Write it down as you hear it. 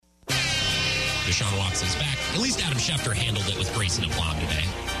Deshaun Watson's back. At least Adam Schefter handled it with grace and aplomb today.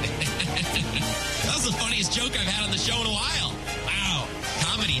 That was the funniest joke I've had on the show in a while. Wow.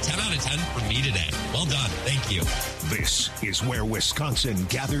 Comedy, 10 out of 10 for me today. Well done. Thank you. This is where Wisconsin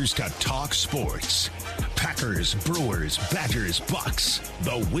gathers to talk sports. Packers, Brewers, Badgers, Bucks.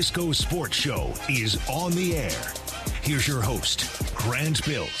 The Wisco Sports Show is on the air. Here's your host, Grant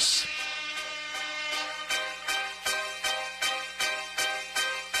Bills.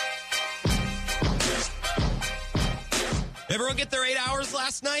 Everyone get their 8 hours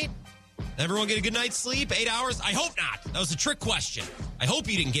last night? Everyone get a good night's sleep? 8 hours? I hope not. That was a trick question. I hope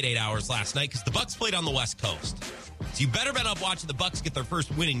you didn't get 8 hours last night because the Bucks played on the West Coast. So you better bet up watching the Bucks get their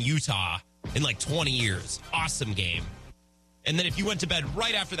first win in Utah in like 20 years. Awesome game. And then if you went to bed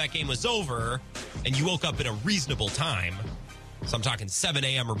right after that game was over and you woke up at a reasonable time, so I'm talking 7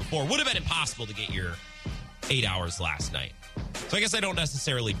 a.m. or before, would have been impossible to get your 8 hours last night. So I guess I don't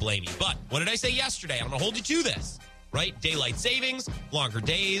necessarily blame you. But what did I say yesterday? I'm going to hold you to this. Right? Daylight savings, longer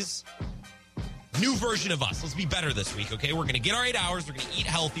days, new version of us. Let's be better this week, okay? We're going to get our 8 hours. We're going to eat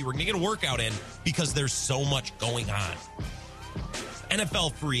healthy. We're going to get a workout in because there's so much going on.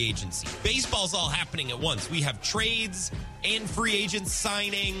 NFL free agency. Baseball's all happening at once. We have trades and free agents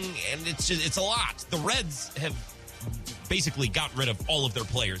signing, and it's a lot. The Reds have basically gotten rid of all of their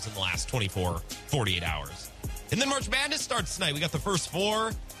players in the last 24, 48 hours. And then March Madness starts tonight. We got the first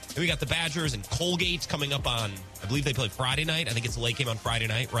four. And we got the Badgers and Colgate coming up on, I believe they play Friday night. I think it's a late game on Friday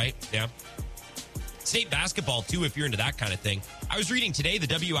night, right? Yeah. State basketball, too, if you're into that kind of thing. I was reading today, the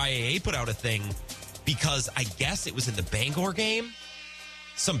WIAA put out a thing because I guess it was in the Bangor game.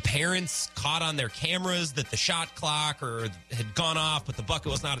 Some parents caught on their cameras that the shot clock had gone off, but the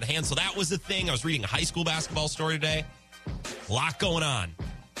bucket was not at hand. So that was the thing. I was reading a high school basketball story today. A lot going on.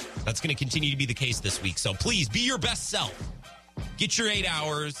 That's going to continue to be the case this week. So please be your best self. Get your 8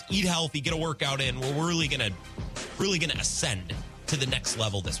 hours, eat healthy, get a workout in. We're really gonna ascend to the next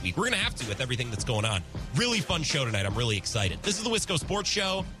level this week. We're gonna have to with everything that's going on. Really fun show tonight. I'm really excited. This is the Wisco Sports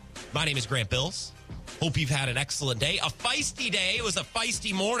Show. My name is Grant Bills. Hope you've had an excellent day. A feisty day. It was a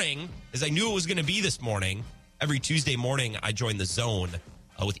feisty morning, as I knew it was going to be this morning. Every Tuesday morning, I join the zone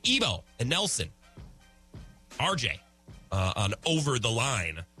with Ebo and Nelson, RJ, on Over the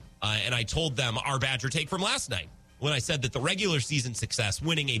Line, and I told them our Badger take from last night. When I said that the regular season success,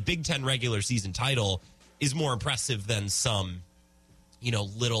 winning a Big Ten regular season title, is more impressive than some,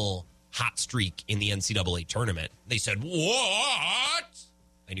 little hot streak in the NCAA tournament. They said, what?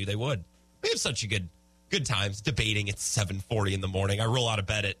 I knew they would. We have such a good times debating at 7:40 in the morning. I roll out of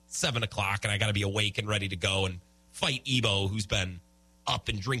bed at 7 o'clock, and I got to be awake and ready to go and fight Ebo, who's been up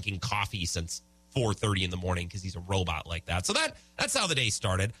and drinking coffee since 4:30 in the morning because he's a robot like that. So that's how the day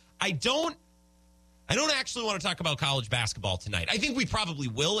started. I don't actually want to talk about college basketball tonight. I think we probably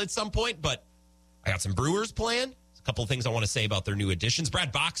will at some point, but I got some Brewers planned. There's a couple of things I want to say about their new additions.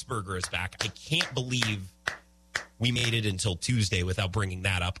 Brad Boxberger is back. I can't believe we made it until Tuesday without bringing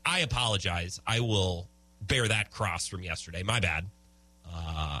that up. I apologize. I will bear that cross from yesterday. My bad.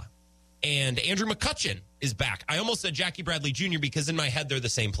 And Andrew McCutchen is back. I almost said Jackie Bradley Jr. because in my head they're the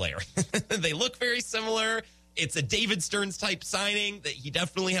same player. They look very similar. It's a David Stearns type signing that he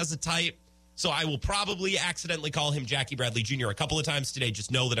definitely has a type. So I will probably accidentally call him Jackie Bradley Jr. a couple of times today. Just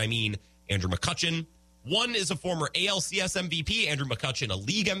know that I mean Andrew McCutchen. One is a former ALCS MVP, Andrew McCutchen, a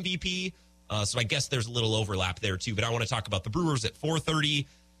league MVP. So I guess there's a little overlap there, too. But I want to talk about the Brewers at 4:30.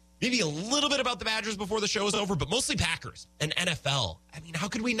 Maybe a little bit about the Badgers before the show is over, but mostly Packers and NFL. I mean, how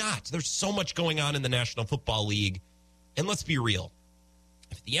could we not? There's so much going on in the National Football League. And let's be real.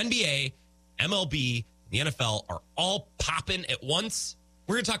 If the NBA, MLB, the NFL are all popping at once,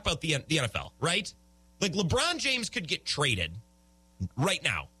 we're going to talk about the NFL, right? Like LeBron James could get traded right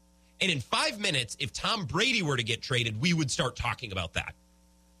now. And in 5 minutes, if Tom Brady were to get traded, we would start talking about that,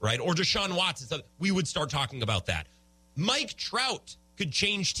 right? Or Deshaun Watson, we would start talking about that. Mike Trout could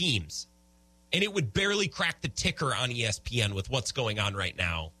change teams, and it would barely crack the ticker on ESPN with what's going on right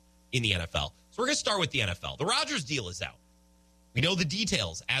now in the NFL. So we're going to start with the NFL. The Rodgers deal is out. We know the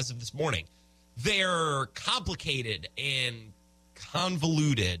details as of this morning. They're complicated and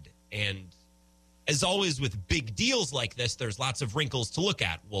convoluted, and as always with big deals like this, there's lots of wrinkles to look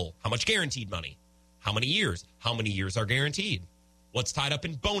at. Well, how much guaranteed money? How many years? How many years are guaranteed? What's tied up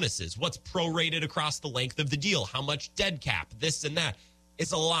in bonuses? What's prorated across the length of the deal? How much dead cap? This and that.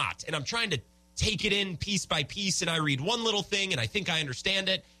 It's a lot, and I'm trying to take it in piece by piece, and I read one little thing, and I think I understand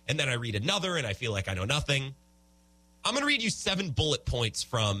it, and then I read another, and I feel like I know nothing. I'm going to read you 7 bullet points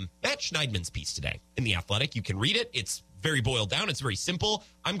from Matt Schneidman's piece today in The Athletic. You can read it. It's very boiled down. It's very simple.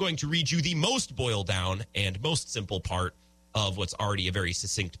 I'm going to read you the most boiled down and most simple part of what's already a very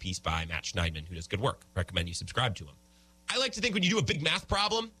succinct piece by Matt Schneidman, who does good work. Recommend you subscribe to him. I like to think when you do a big math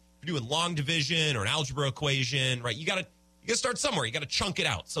problem, if you're doing long division or an algebra equation, right, you got to start somewhere. You got to chunk it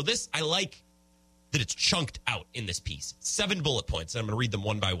out. So this, I like that it's chunked out in this piece. 7 bullet points, and I'm going to read them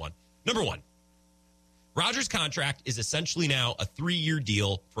one by one. Number 1, Rodgers' contract is essentially now a 3-year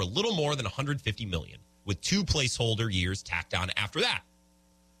deal for a little more than $150 million, with 2 placeholder years tacked on after that.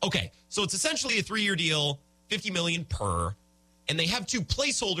 Okay, so it's essentially a 3-year deal, $50 million per, and they have 2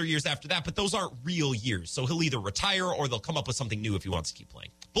 placeholder years after that, but those aren't real years. So he'll either retire or they'll come up with something new if he wants to keep playing.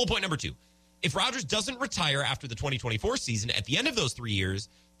 Bullet point number 2. If Rodgers doesn't retire after the 2024 season, at the end of those 3 years,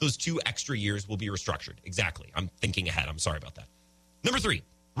 those 2 extra years will be restructured. Exactly. I'm thinking ahead. I'm sorry about that. Number 3,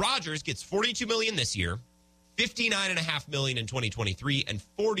 Rodgers gets $42 million this year, $59.5 million in 2023, and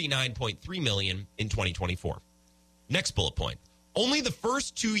 $49.3 million in 2024. Next bullet point. Only the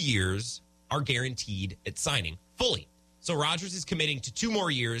first 2 years are guaranteed at signing fully. So Rodgers is committing to 2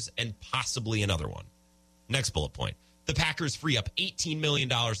 more years and possibly another one. Next bullet point. The Packers free up $18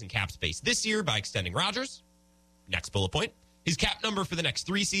 million in cap space this year by extending Rodgers. Next bullet point. His cap number for the next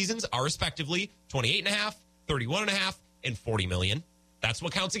 3 seasons are respectively $28.5, $31.5, and $40 million. That's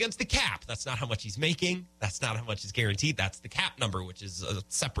what counts against the cap. That's not how much he's making. That's not how much is guaranteed. That's the cap number, which is a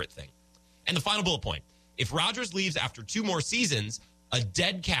separate thing. And the final bullet point. If Rodgers leaves after 2 more seasons, a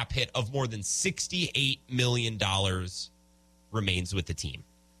dead cap hit of more than $68 million remains with the team.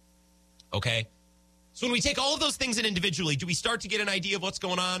 Okay? So when we take all of those things in individually, do we start to get an idea of what's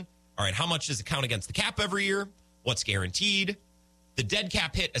going on? All right, how much does it count against the cap every year? What's guaranteed? The dead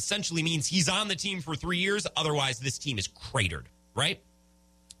cap hit essentially means he's on the team for 3 years. Otherwise, this team is cratered, right?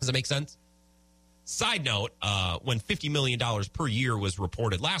 Does that make sense? Side note, when $50 million per year was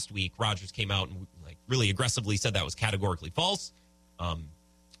reported last week, Rodgers came out and really aggressively said that was categorically false.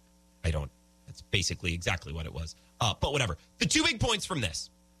 That's basically exactly what it was. But whatever. The 2 big points from this.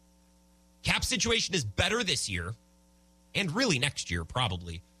 Cap situation is better this year, and really next year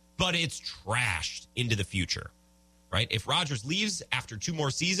probably, but it's trashed into the future, right? If Rodgers leaves after 2 more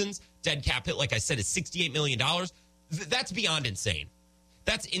seasons, dead cap hit, like I said, is $68 million. That's beyond insane.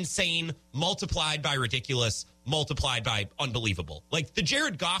 That's insane multiplied by ridiculous, multiplied by unbelievable. Like the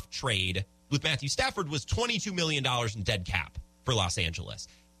Jared Goff trade with Matthew Stafford was $22 million in dead cap for Los Angeles.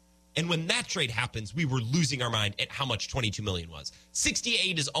 And when that trade happens, we were losing our mind at how much $22 million was.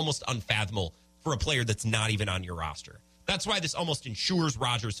 68 is almost unfathomable for a player that's not even on your roster. That's why this almost ensures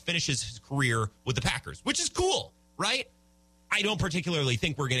Rodgers finishes his career with the Packers, which is cool, right? I don't particularly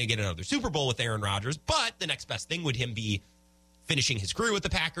think we're going to get another Super Bowl with Aaron Rodgers, but the next best thing would him be finishing his career with the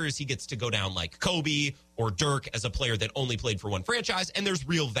Packers. He gets to go down like Kobe or Dirk as a player that only played for one franchise, and there's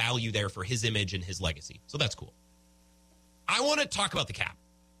real value there for his image and his legacy. So that's cool. I want to talk about the cap.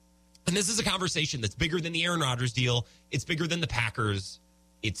 And this is a conversation that's bigger than the Aaron Rodgers deal. It's bigger than the Packers.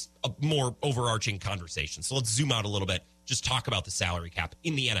 It's a more overarching conversation. So let's zoom out a little bit. Just talk about the salary cap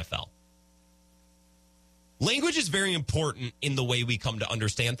in the NFL. Language is very important in the way we come to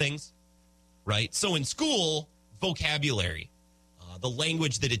understand things, right? So in school, vocabulary, the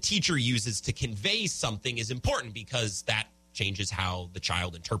language that a teacher uses to convey something is important because that changes how the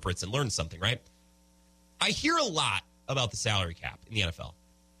child interprets and learns something, right? I hear a lot about the salary cap in the NFL.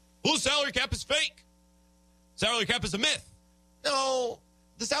 Well, the salary cap is fake. Salary cap is a myth. No,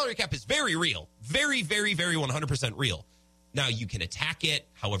 the salary cap is very real. Very, very, very 100% real. Now, you can attack it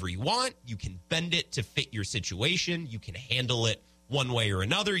however you want. You can bend it to fit your situation. You can handle it one way or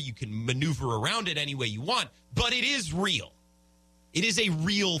another. You can maneuver around it any way you want. But it is real. It is a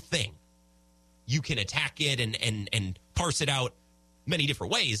real thing. You can attack it and parse it out many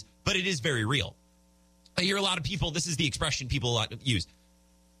different ways, but it is very real. I hear a lot of people, this is the expression people use.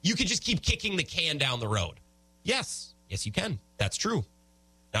 You could just keep kicking the can down the road. Yes, you can. That's true.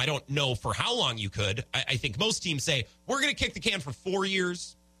 Now, I don't know for how long you could. I think most teams say, we're going to kick the can for 4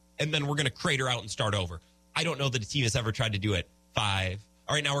 years, and then we're going to crater out and start over. I don't know that a team has ever tried to do it 5.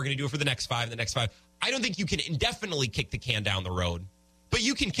 All right, now we're going to do it for the next 5, the next 5. I don't think you can indefinitely kick the can down the road, but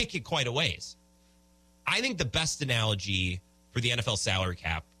you can kick it quite a ways. I think the best analogy for the NFL salary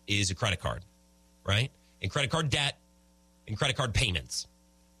cap is a credit card, right? And credit card debt and credit card payments.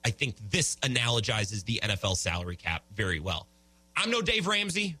 I think this analogizes the NFL salary cap very well. I'm no Dave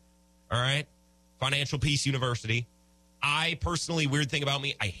Ramsey, all right? Financial Peace University. I personally, weird thing about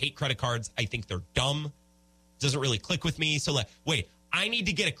me, I hate credit cards. I think they're dumb. Doesn't really click with me. So wait, I need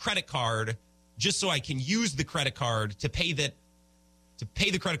to get a credit card just so I can use the credit card to pay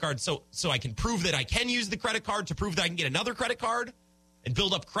the credit card so I can prove that I can use the credit card to prove that I can get another credit card and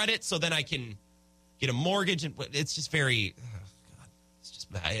build up credit so then I can get a mortgage. And it's just very, it's just,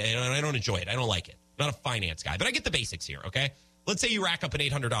 I don't enjoy it. I don't like it. I'm not a finance guy, but I get the basics here, okay? Let's say you rack up an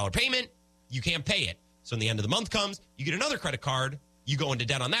 $800 payment. You can't pay it. So when the end of the month comes, you get another credit card. You go into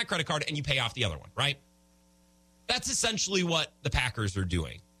debt on that credit card, and you pay off the other one, right? That's essentially what the Packers are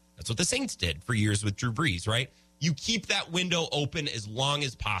doing. That's what the Saints did for years with Drew Brees, right? You keep that window open as long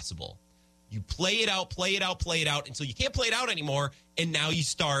as possible. You play it out until you can't play it out anymore, and now you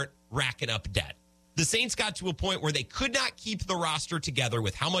start racking up debt. The Saints got to a point where they could not keep the roster together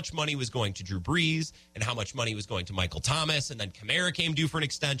with how much money was going to Drew Brees and how much money was going to Michael Thomas, and then Kamara came due for an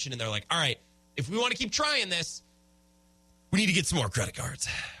extension, and they're like, all right, if we want to keep trying this, we need to get some more credit cards.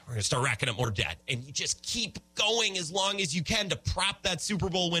 We're going to start racking up more debt. And you just keep going as long as you can to prop that Super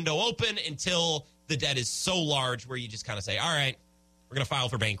Bowl window open until the debt is so large where you just kind of say, all right, we're going to file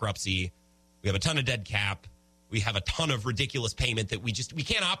for bankruptcy. We have a ton of dead cap. We have a ton of ridiculous payment that we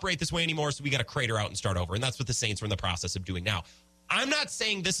can't operate this way anymore, so we got to crater out and start over. And that's what the Saints are in the process of doing now. I'm not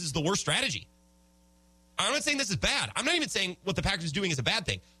saying this is the worst strategy. I'm not saying this is bad. I'm not even saying what the Packers are doing is a bad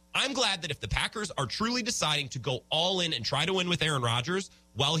thing. I'm glad that if the Packers are truly deciding to go all in and try to win with Aaron Rodgers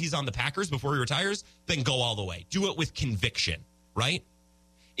while he's on the Packers before he retires, then go all the way. Do it with conviction, right?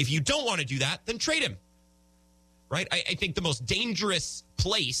 If you don't want to do that, then trade him, right? I think the most dangerous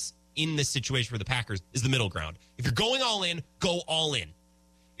place in this situation for the Packers is the middle ground. If you're going all in, go all in.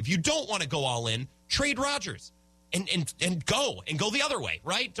 If you don't want to go all in, trade Rodgers and go the other way,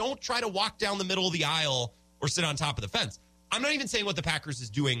 right? Don't try to walk down the middle of the aisle or sit on top of the fence. I'm not even saying what the Packers is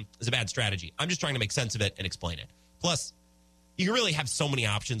doing is a bad strategy. I'm just trying to make sense of it and explain it. Plus, you can really have so many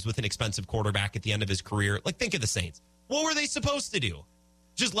options with an expensive quarterback at the end of his career. Like, think of the Saints. What were they supposed to do?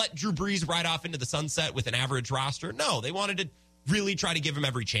 Just let Drew Brees ride off into the sunset with an average roster? No, they wanted to really try to give him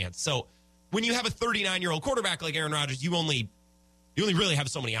every chance. So when you have a 39-year-old quarterback like Aaron Rodgers, you only really have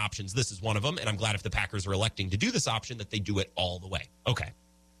so many options. This is one of them, and I'm glad if the Packers are electing to do this option that they do it all the way. Okay.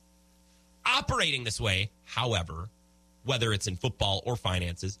 Operating this way, however, whether it's in football or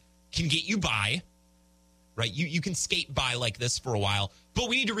finances, can get you by, right? You can skate by like this for a while, but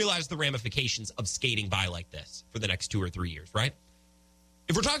we need to realize the ramifications of skating by like this for the next 2 or 3 years, right?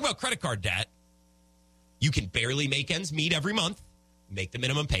 If we're talking about credit card debt, you can barely make ends meet every month, make the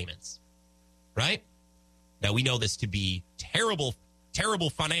minimum payments, right? Now, we know this to be terrible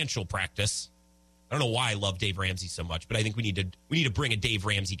financial practice. I don't know why I love Dave Ramsey so much, but I think we need to bring a Dave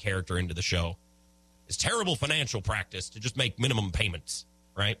Ramsey character into the show. It's terrible financial practice to just make minimum payments,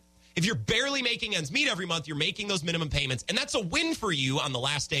 right? If you're barely making ends meet every month, you're making those minimum payments, and that's a win for you on the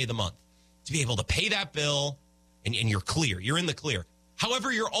last day of the month to be able to pay that bill, and you're clear. You're in the clear.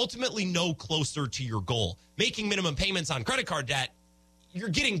 However, you're ultimately no closer to your goal. Making minimum payments on credit card debt, you're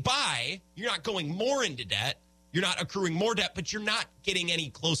getting by. You're not going more into debt. You're not accruing more debt, but you're not getting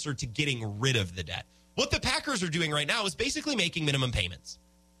any closer to getting rid of the debt. What the Packers are doing right now is basically making minimum payments.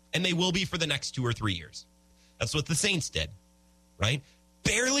 And they will be for the next 2 or 3 years. That's what the Saints did, right?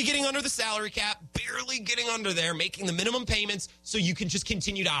 Barely getting under the salary cap, barely getting under there, making the minimum payments so you can just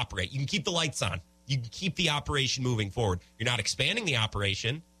continue to operate. You can keep the lights on. You can keep the operation moving forward. You're not expanding the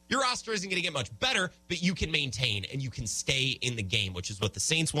operation. Your roster isn't going to get much better, but you can maintain and you can stay in the game, which is what the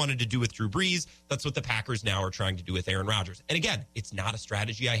Saints wanted to do with Drew Brees. That's what the Packers now are trying to do with Aaron Rodgers. And again, it's not a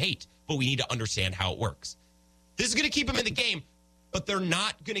strategy I hate, but we need to understand how it works. This is going to keep them in the game, but they're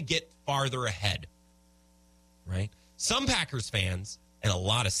not going to get farther ahead, right? Some Packers fans and a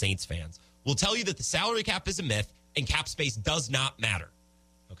lot of Saints fans will tell you that the salary cap is a myth and cap space does not matter,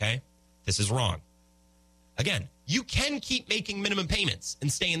 okay? This is wrong. Again, you can keep making minimum payments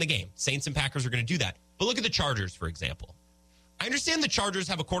and stay in the game. Saints and Packers are going to do that. But look at the Chargers, for example. I understand the Chargers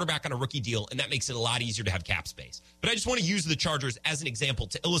have a quarterback on a rookie deal, and that makes it a lot easier to have cap space. But I just want to use the Chargers as an example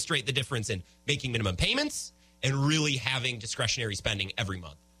to illustrate the difference in making minimum payments and really having discretionary spending every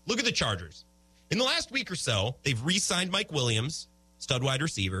month. Look at the Chargers. In the last week or so, they've re-signed Mike Williams, stud wide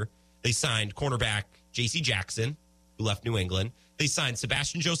receiver. They signed cornerback J.C. Jackson, who left New England. They signed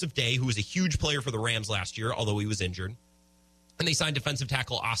Sebastian Joseph Day, who was a huge player for the Rams last year, although he was injured. And they signed defensive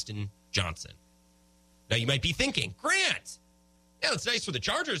tackle Austin Johnson. Now, you might be thinking, Grant, yeah, it's nice for the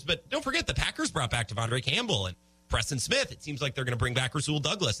Chargers, but don't forget the Packers brought back Devondre Campbell and Preston Smith. It seems like they're going to bring back Rasul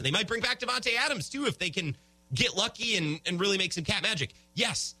Douglas, and they might bring back Devontae Adams, too, if they can get lucky and really make some cat magic.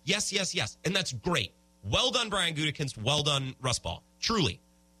 Yes. And that's great. Well done, Brian Gutekunst. Well done, Russ Ball. Truly.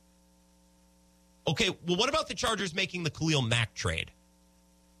 Okay, well, what about the Chargers making the Khalil Mack trade?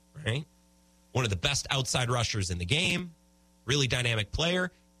 Right? One of the best outside rushers in the game, really dynamic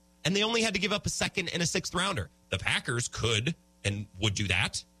player, and they only had to give up a second and a sixth rounder. The Packers could and would do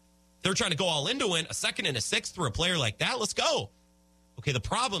that. They're trying to go all in to win a second and a sixth for a player like that. Let's go. Okay, the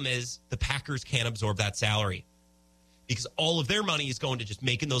problem is the Packers can't absorb that salary because all of their money is going to just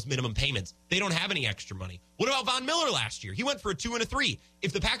making those minimum payments. They don't have any extra money. What about Von Miller last year? He went for a 2 and a 3.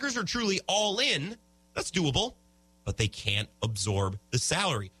 If the Packers are truly all in, that's doable, but they can't absorb the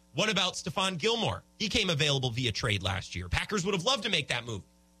salary. What about Stephon Gilmore? He came available via trade last year. Packers would have loved to make that move.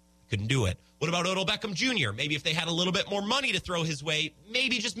 Couldn't do it. What about Odell Beckham Jr.? Maybe if they had a little bit more money to throw his way,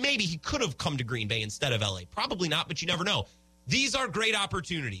 maybe, just maybe, he could have come to Green Bay instead of LA. Probably not, but you never know. These are great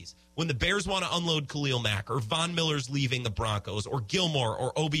opportunities when the Bears want to unload Khalil Mack, or Von Miller's leaving the Broncos, or Gilmore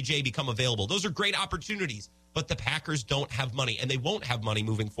or OBJ become available. Those are great opportunities, but the Packers don't have money, and they won't have money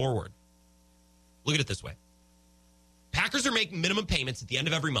moving forward. Look at it this way. Packers are making minimum payments at the end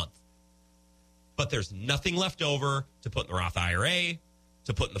of every month, but there's nothing left over to put in the Roth IRA,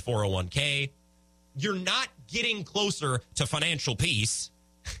 to put in the 401k. You're not getting closer to financial peace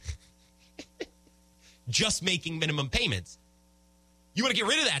just making minimum payments. You want to get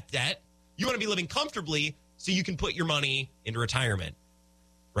rid of that debt. You want to be living comfortably so you can put your money into retirement,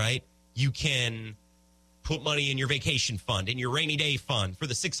 right? You can put money in your vacation fund, in your rainy day fund, for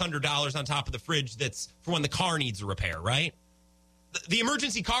the $600 on top of the fridge that's for when the car needs a repair, right? The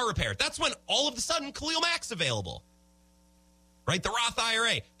emergency car repair. That's when all of a sudden Khalil Mack's available, right? The Roth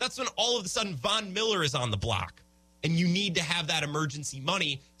IRA. That's when all of a sudden Von Miller is on the block, and you need to have that emergency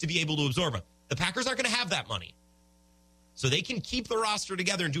money to be able to absorb it. The Packers aren't going to have that money. So they can keep the roster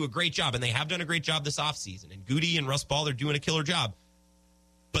together and do a great job, and they have done a great job this offseason. And Goody and Russ Ball, they're doing a killer job.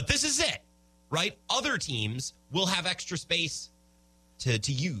 But this is it, right? Other teams will have extra space to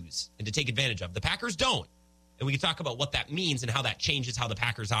use and to take advantage of. The Packers don't. And we can talk about what that means and how that changes how the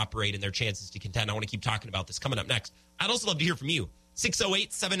Packers operate and their chances to contend. I want to keep talking about this coming up next. I'd also love to hear from you.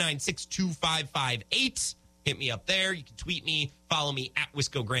 608-796-2558. Hit me up there. You can tweet me. Follow me at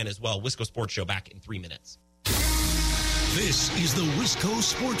Wisco Grant as well. Wisco Sports Show back in 3 minutes. This is the Wisco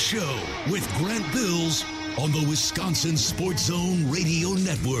Sports Show with Grant Bills on the Wisconsin Sports Zone Radio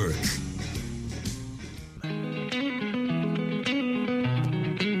Network.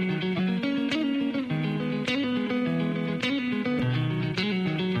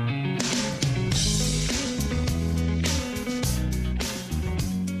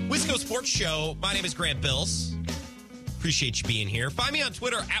 Wisco Sports Show. My name is Grant Bills. Appreciate you being here. Find me on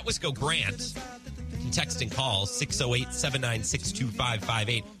Twitter at Wisco Grant. You can text and call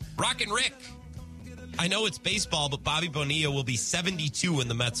 608-796-2558. Rock and Rick. I know it's baseball, but Bobby Bonilla will be 72 when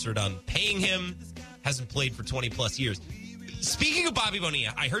the Mets are done paying him. Hasn't played for 20 plus years. Speaking of Bobby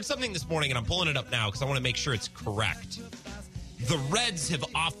Bonilla, I heard something this morning, and I'm pulling it up now because I want to make sure it's correct. The Reds have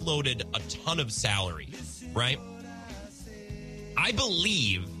offloaded a ton of salary, right? I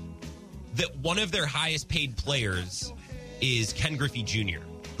believe that one of their highest paid players is Ken Griffey Jr.,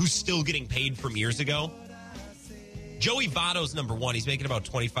 who's still getting paid from years ago. Joey Votto's number one. He's making about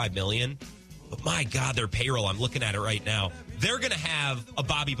 $25 million. But my God, their payroll, I'm looking at it right now. They're going to have a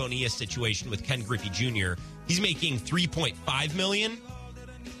Bobby Bonilla situation with Ken Griffey Jr. He's making $3.5 million.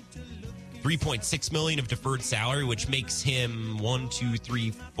 $3.6 million of deferred salary, which makes him 1, 2,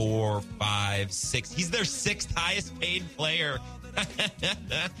 3, 4, 5, 6. He's their sixth highest paid player.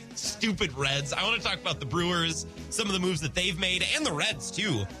 Stupid Reds. I want to talk about the Brewers, some of the moves that they've made, and the Reds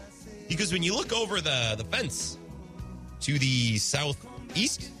too. Because when you look over the fence to the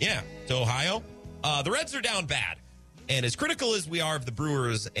southeast, to Ohio, the Reds are down bad. And as critical as we are of the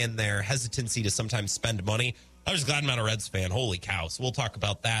Brewers and their hesitancy to sometimes spend money, I was glad I'm not a Reds fan. Holy cow. So we'll talk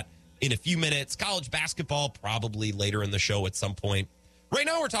about that in a few minutes. College basketball, probably later in the show at some point. Right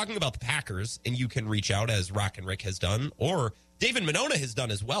now, we're talking about the Packers, and you can reach out as Rock and Rick has done, or David Monona has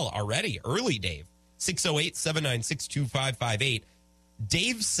done as well already. Early, Dave. 608-796-2558.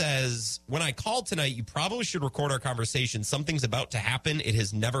 Dave says, when I called tonight, you probably should record our conversation. Something's about to happen. It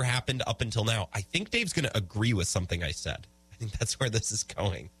has never happened up until now. I think Dave's going to agree with something I said. I think that's where this is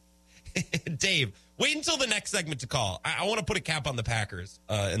going. Dave, wait until the next segment to call. I want to put a cap on the Packers,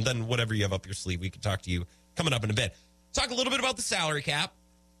 and then whatever you have up your sleeve, we can talk to you coming up in a bit. Talk a little bit about the salary cap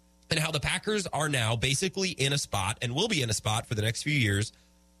and how the Packers are now basically in a spot and will be in a spot for the next few years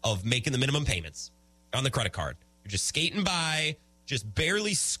of making the minimum payments on the credit card. You're just skating by, just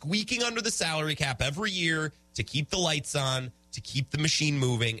barely squeaking under the salary cap every year to keep the lights on, to keep the machine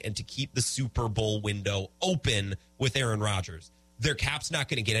moving, and to keep the Super Bowl window open with Aaron Rodgers. Their cap's not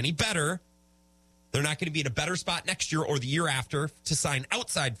going to get any better. They're not going to be in a better spot next year or the year after to sign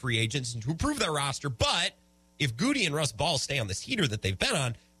outside free agents and to improve their roster. But if Goody and Russ Ball stay on this heater that they've been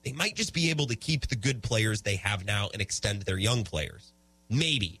on, they might just be able to keep the good players they have now and extend their young players.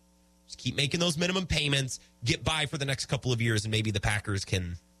 Maybe. Just keep making those minimum payments, get by for the next couple of years, and maybe the Packers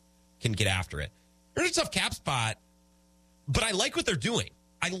can get after it. They're in a tough cap spot, but I like what they're doing.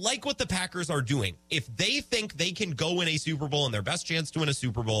 I like what the Packers are doing. If they think they can go win a Super Bowl and their best chance to win a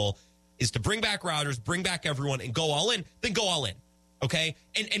Super Bowl is to bring back Rodgers, bring back everyone, and go all in, then go all in, okay?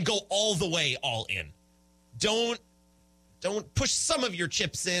 And go all the way all in. Don't push some of your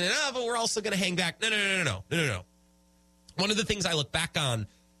chips in and, but we're also going to hang back. No. One of the things I look back on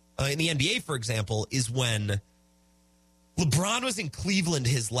in the NBA, for example, is when LeBron was in Cleveland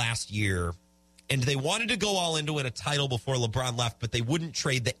his last year, and they wanted to go all in to win a title before LeBron left, but they wouldn't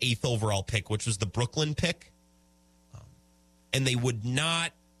trade the 8th overall pick, which was the Brooklyn pick. And they would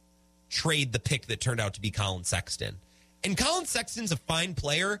not trade the pick that turned out to be Colin Sexton. And Colin Sexton's a fine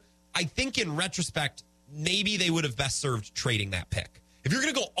player. I think in retrospect, maybe they would have best served trading that pick. If you're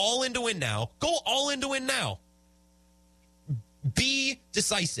going to go all in to win now, go all in to win now. Be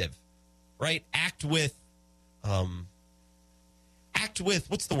decisive, right? Act with,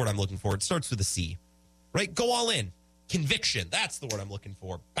 what's the word I'm looking for? It starts with a C, right? Go all in. Conviction. That's the word I'm looking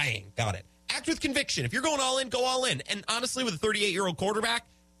for. Bang. Got it. Act with conviction. If you're going all in, go all in. And honestly, with a 38-year-old quarterback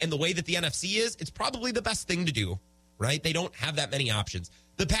and the way that the NFC is, it's probably the best thing to do, right? They don't have that many options.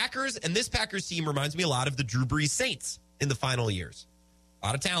 The Packers and this Packers team reminds me a lot of the Drew Brees Saints in the final years. A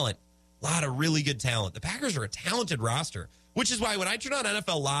lot of talent. A lot of really good talent. The Packers are a talented roster, which is why when I turn on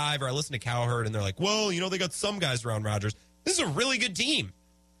NFL Live or I listen to Cowherd and they're like, well, they got some guys around Rodgers. This is a really good team.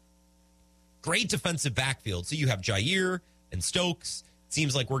 Great defensive backfield. So you have Jair and Stokes. It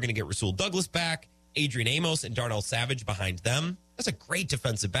seems like we're going to get Rasul Douglas back, Adrian Amos and Darnell Savage behind them. That's a great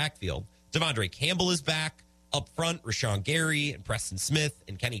defensive backfield. Devondre Campbell is back. Up front, Rashawn Gary and Preston Smith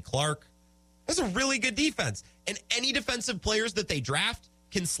and Kenny Clark. That's a really good defense. And any defensive players that they draft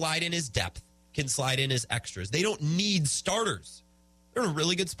can slide in as depth, can slide in as extras. They don't need starters. They're in a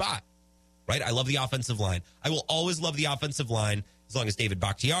really good spot, right? I love the offensive line. I will always love the offensive line as long as David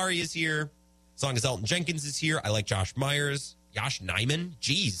Bakhtiari is here, as long as Elton Jenkins is here. I like Josh Myers, Josh Nijman.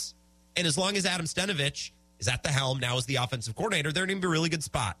 Jeez. And as long as Adam Stenavich is at the helm now as the offensive coordinator, they're in a really good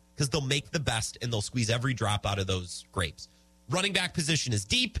spot because they'll make the best and they'll squeeze every drop out of those grapes. Running back position is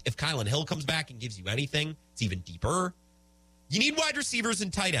deep. If Kylan Hill comes back and gives you anything, it's even deeper. You need wide receivers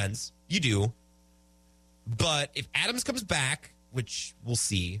and tight ends. You do. But if Adams comes back, which we'll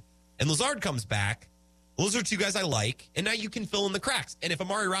see, and Lazard comes back, those are two guys I like, and now you can fill in the cracks. And if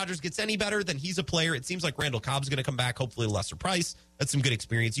Amari Rodgers gets any better, then he's a player. It seems like Randall Cobb's going to come back, hopefully at a lesser price. That's some good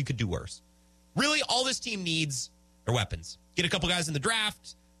experience. You could do worse. Really, all this team needs are weapons. Get a couple guys in the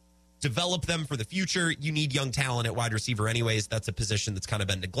draft, develop them for the future. You need young talent at wide receiver anyways. That's a position that's kind of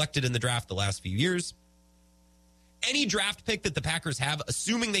been neglected in the draft the last few years. Any draft pick that the Packers have,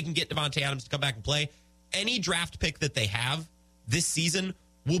 assuming they can get Davante Adams to come back and play, any draft pick that they have this season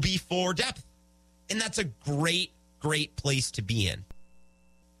will be for depth. And that's a great, great place to be in.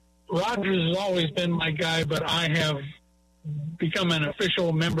 Rodgers has always been my guy, but I have become an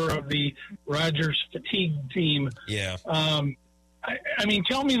official member of the Rodgers fatigue team. Yeah. I mean,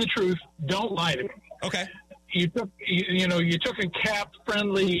 tell me the truth. Don't lie to me. Okay. You took a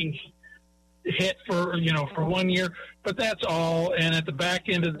cap-friendly hit for 1 year, but that's all. And at the back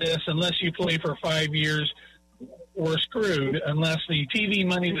end of this, unless you play for 5 years, we're screwed. Unless the TV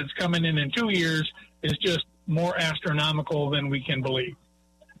money that's coming in 2 years is just more astronomical than we can believe.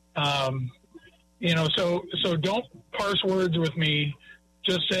 So don't parse words with me.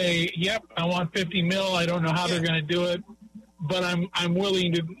 Just say, yep, I want $50 million. I don't know how they're going to do it, but I'm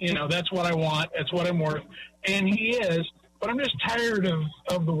willing to, that's what I want. That's what I'm worth. And he is, but I'm just tired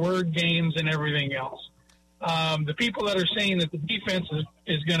of the word games and everything else. The people that are saying that the defense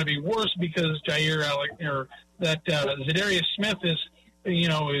is going to be worse because Zadarius Smith is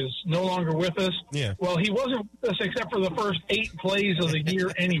no longer with us. Yeah. Well, he wasn't with us except for the first 8 plays of the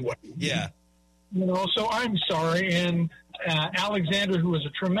year anyway. Yeah. So I'm sorry. And Alexander, who was a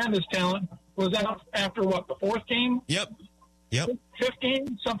tremendous talent, was out after the 4th game? Yep. 5th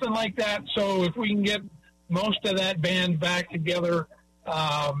game, something like that. So if we can get most of that band back together,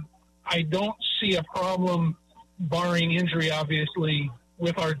 I don't see a problem, barring injury, obviously,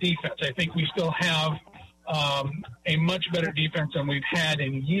 with our defense. I think we still have a much better defense than we've had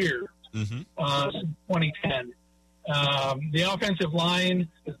in years since 2010. The offensive line,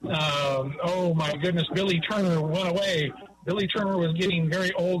 oh my goodness, Billy Turner went away. Billy Turner was getting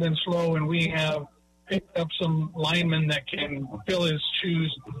very old and slow, and we have picked up some linemen that can fill his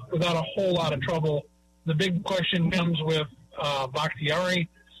shoes without a whole lot of trouble. The big question comes with Bakhtiari.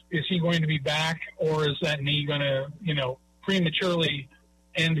 Is he going to be back, or is that knee going to, prematurely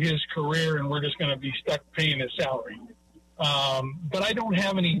end his career, and we're just going to be stuck paying his salary? But I don't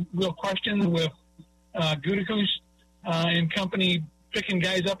have any real questions with Gutekunst and company picking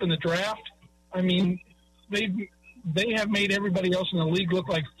guys up in the draft. I mean, they have made everybody else in the league look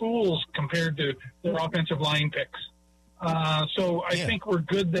like fools compared to their offensive line picks. So I think we're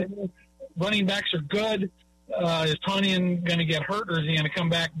good there. Running backs are good. Is Tonyan going to get hurt, or is he going to come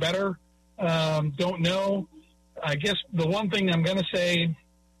back better? Don't know. I guess the one thing I'm going to say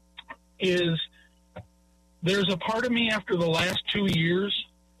is there's a part of me after the last 2 years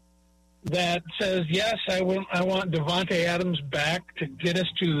that says, yes, I want Devontae Adams back to get us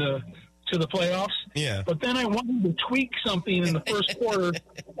to the playoffs. Yeah. But then I wanted to tweak something in the first quarter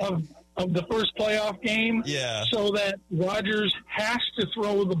of the first playoff game, so that Rodgers has to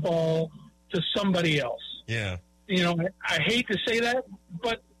throw the ball to somebody else. Yeah. You know, I hate to say that,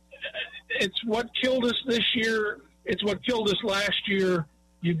 but it's what killed us this year. It's what killed us last year.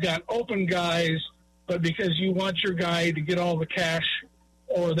 You've got open guys, but because you want your guy to get all the cash,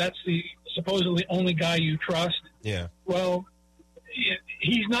 or that's the supposedly only guy you trust. Yeah. Well,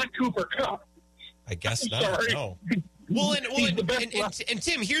 he's not Cooper Kupp. I guess not. Sorry. No. Well, and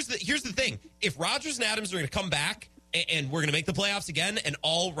Tim, here's the thing. If Rodgers and Adams are going to come back and we're going to make the playoffs again, and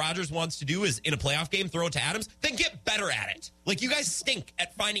all Rodgers wants to do is in a playoff game throw it to Adams, then get better at it. Like, you guys stink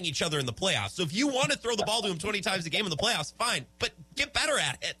at finding each other in the playoffs. So if you want to throw the ball to him 20 times a game in the playoffs, fine, but get better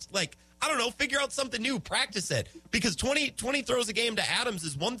at it. Like, I don't know, figure out something new, practice it. Because 20 throws a game to Adams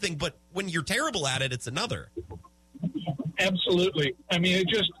is one thing, but when you're terrible at it, it's another. Absolutely. I mean,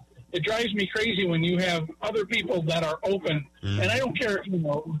 it drives me crazy when you have other people that are open. And I don't care,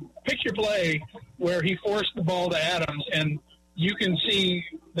 pick your play where he forced the ball to Adams, and you can see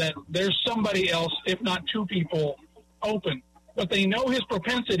that there's somebody else, if not two people, open. But they know his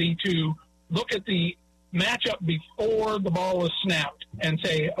propensity to look at the matchup before the ball is snapped and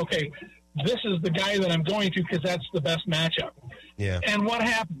say, okay, this is the guy that I'm going to because that's the best matchup. Yeah. And what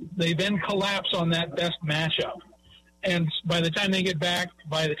happens? They then collapse on that best matchup. And by the time they get back,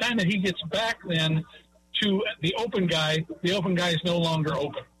 by the time that he gets back then to the open guy is no longer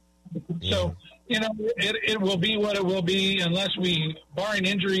open. Yeah. So, it will be what it will be unless we, barring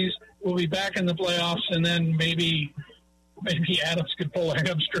injuries, we'll be back in the playoffs, and then maybe Adams could pull a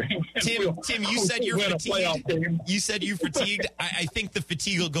hamstring. Tim, you said you're fatigued. You said you're fatigued. I think the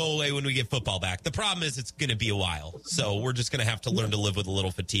fatigue will go away when we get football back. The problem is it's going to be a while. So we're just going to have to learn to live with a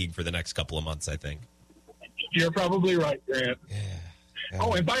little fatigue for the next couple of months, I think. You're probably right, Grant. Yeah.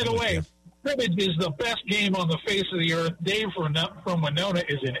 Oh, and by the way, cribbage is the best game on the face of the earth. Dave from Winona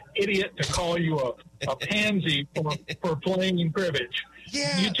is an idiot to call you a pansy for playing in cribbage.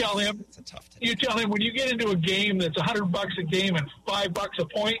 Yeah. You tell him when you get into a game that's $100 a game and $5 a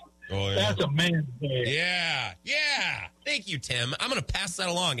point, that's a man's game. Yeah. Thank you, Tim. I'm going to pass that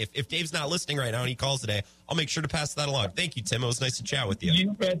along. If Dave's not listening right now and he calls today, I'll make sure to pass that along. Thank you, Tim. It was nice to chat with you.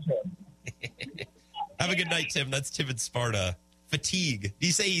 You betcha. Have a good night, Tim. That's Tim in Sparta. Fatigue. Do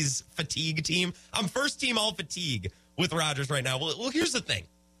you say he's fatigue team? I'm first team all fatigue with Rodgers right now. Well, here's the thing.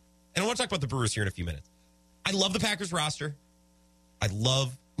 And I want to talk about the Brewers here in a few minutes. I love the Packers roster. I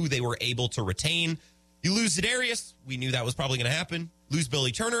love who they were able to retain. You lose Za'Darius. We knew that was probably going to happen. Lose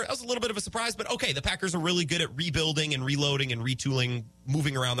Billy Turner. That was a little bit of a surprise, but okay, the Packers are really good at rebuilding and reloading and retooling,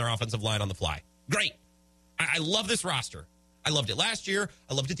 moving around their offensive line on the fly. Great. I love this roster. I loved it last year.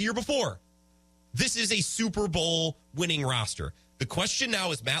 I loved it the year before. This is a Super Bowl winning roster. The question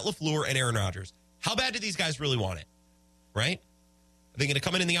now is Matt LaFleur and Aaron Rodgers. How bad do these guys really want it? Right? Are they going to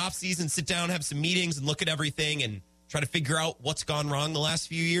come in the offseason, sit down, have some meetings, and look at everything and try to figure out what's gone wrong the last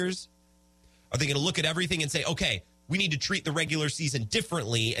few years? Are they going to look at everything and say, okay, we need to treat the regular season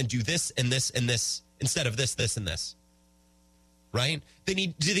differently and do this and this and this instead of this, this, and this? Right? Do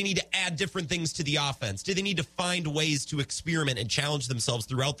they need to add different things to the offense? Do they need to find ways to experiment and challenge themselves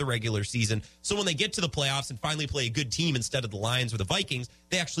throughout the regular season so when they get to the playoffs and finally play a good team instead of the Lions or the Vikings,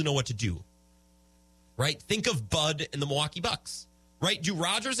 they actually know what to do? Right? Think of Bud and the Milwaukee Bucks. Right? Do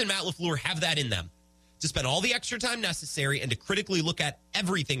Rodgers and Matt LaFleur have that in them to spend all the extra time necessary and to critically look at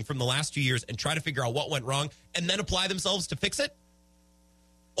everything from the last 2 years and try to figure out what went wrong and then apply themselves to fix it?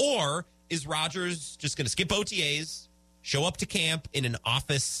 Or is Rodgers just going to skip OTAs, show up to camp in an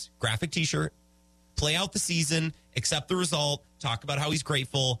office graphic T-shirt, play out the season, accept the result, talk about how he's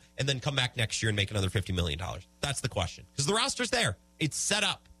grateful, and then come back next year and make another $50 million? That's the question. Because the roster's there. It's set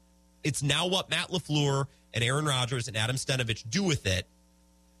up. It's now what Matt LaFleur and Aaron Rodgers and Adam Stenavich do with it,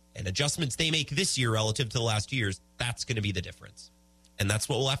 and adjustments they make this year relative to the last 2 years, that's going to be the difference. And that's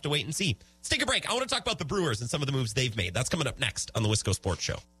what we'll have to wait and see. Let's take a break. I want to talk about the Brewers and some of the moves they've made. That's coming up next on the Wisco Sports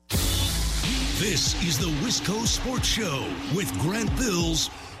Show. This is the Wisco Sports Show with Grant Bills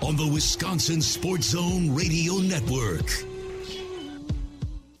on the Wisconsin Sports Zone Radio Network.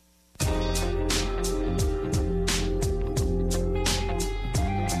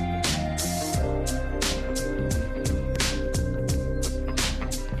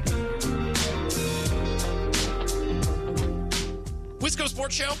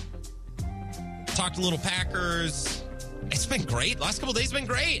 Sports Show. Talked a little Packers. It's been great. Last couple days have been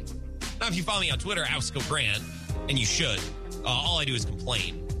great. Now, if you follow me on Twitter, Ausco Grant, and you should, all I do is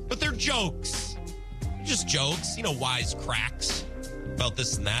complain. But they're jokes. They're just jokes, wise cracks about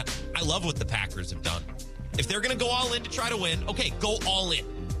this and that. I love what the Packers have done. If they're going to go all in to try to win, okay, go all in.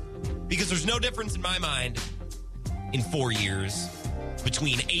 Because there's no difference in my mind in 4 years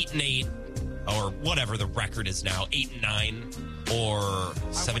between 8-8 or whatever the record is now, 8-9 or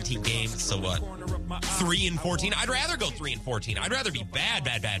 17 games. So what? 3-14. I'd rather go 3-14. I'd rather be bad.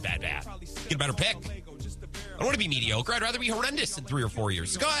 Get a better pick. I don't want to be mediocre. I'd rather be horrendous in 3 or 4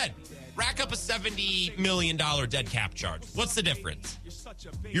 years. Go ahead. Rack up a $70 million dead cap charge. What's the difference?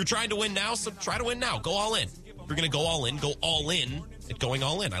 You're trying to win now, so try to win now. Go all in. If you're going to go all in at going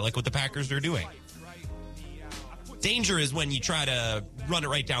all in. I like what the Packers are doing. Danger is when you try to run it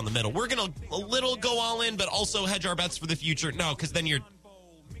right down the middle. We're going to a little go all in, but also hedge our bets for the future. No, because then you're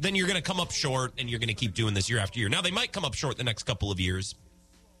going to come up short, and you're going to keep doing this year after year. Now, they might come up short the next couple of years.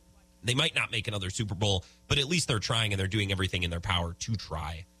 They might not make another Super Bowl, but at least they're trying, and they're doing everything in their power to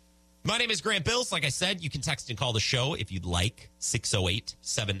try. My name is Grant Bills. Like I said, you can text and call the show if you'd like,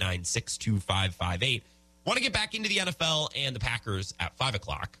 608-796-2558. Want to get back into the NFL and the Packers at 5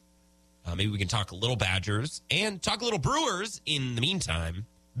 o'clock. Maybe we can talk a little Badgers and talk a little Brewers in the meantime.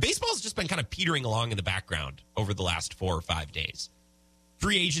 Baseball's just been kind of petering along in the background over the last 4 or 5 days.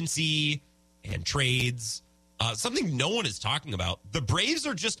 Free agency and trades, something no one is talking about. The Braves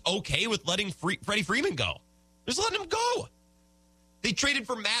are just okay with letting Freddie Freeman go. Just letting him go. They traded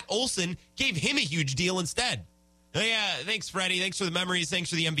for Matt Olson, gave him a huge deal instead. Oh, yeah, thanks, Freddie. Thanks for the memories. Thanks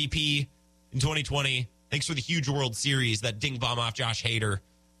for the MVP in 2020. Thanks for the huge World Series, that ding bomb off Josh Hader,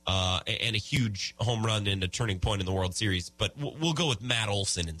 and a huge home run and a turning point in the World Series. But we'll go with Matt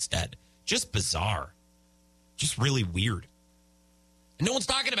Olson instead. Just bizarre. Just really weird. And no one's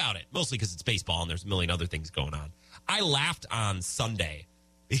talking about it, mostly because it's baseball and there's a million other things going on. I laughed on Sunday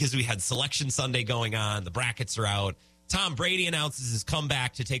because we had Selection Sunday going on. The brackets are out. Tom Brady announces his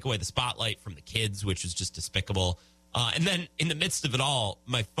comeback to take away the spotlight from the kids, which is just despicable. And then in the midst of it all,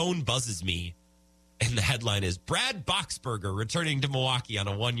 my phone buzzes me, and the headline is Brad Boxberger returning to Milwaukee on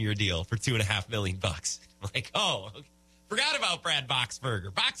a 1-year deal for $2.5 million. I'm like, oh, forgot about Brad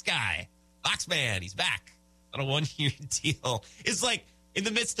Boxberger. Box guy, box man, he's back on a 1-year deal. It's like in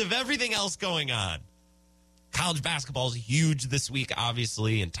the midst of everything else going on. College basketball is huge this week,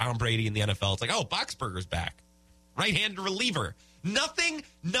 obviously, and Tom Brady in the NFL. It's like, oh, Boxberger's back. Right-handed reliever. Nothing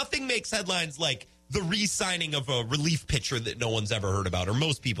makes headlines like the re-signing of a relief pitcher that no one's ever heard about, or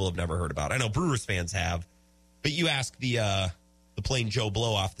most people have never heard about. I know Brewers fans have, but you ask the plain Joe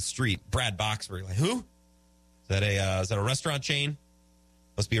Blow off the street, Brad Boxberger, like, who? Is that a restaurant chain?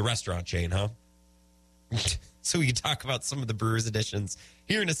 Must be a restaurant chain, huh? So we can talk about some of the Brewers editions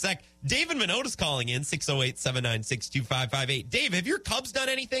here in a sec. David Minota's calling in, 608-796-2558. Dave, have your Cubs done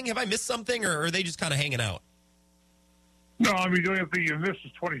anything? Have I missed something, or are they just kind of hanging out? No, I mean, the only thing you missed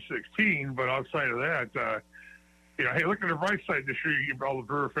is 2016, but outside of that, hey, look at the bright side this year, you all the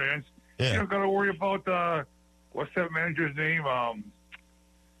Brewer fans. Yeah. You don't got to worry about, what's that manager's name?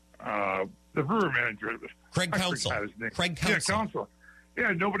 The Brewer manager. Craig Counsell. Craig Counsell. Yeah, Counsell.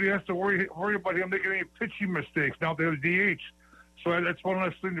 Yeah, nobody has to worry about him making any pitching mistakes. Now they have DH. So that's one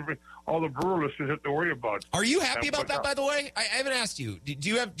less thing all the Brewer listeners have to worry about. Are you happy about that, by the way? I haven't asked you.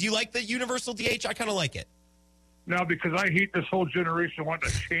 Do you like the universal DH? I kind of like it. No, because I hate this whole generation wanting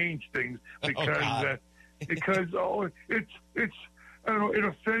to change things because it's I don't know, it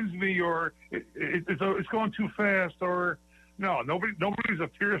offends me, or it's going too fast, or no, nobody's a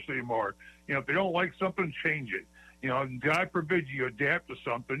purist anymore. If they don't like something, change it. God forbid you adapt to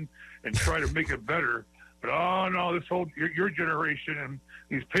something and try to make it better. But no, this whole your generation and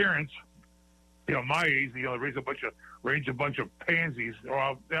these parents, my age, raise a bunch of pansies.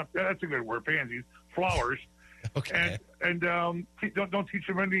 Well, that's a good word, pansies, flowers. Okay. And don't teach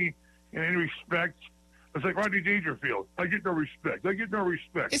them any respect. It's like Rodney Dangerfield. I get no respect.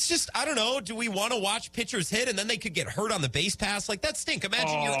 It's just, I don't know. Do we want to watch pitchers hit and then they could get hurt on the base pass? Like, that stink.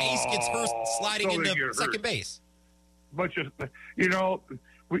 Imagine your ace gets hurt sliding into second base. Bunch of, the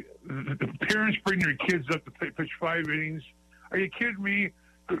parents bring their kids up to pitch 5 innings. Are you kidding me?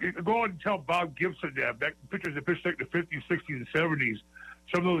 Go out and tell Bob Gibson that. Back pitchers that pitched like the 50s, 60s, and 70s.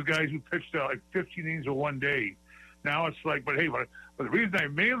 Some of those guys who pitched like 15 innings in one day. Now it's like, but the reason I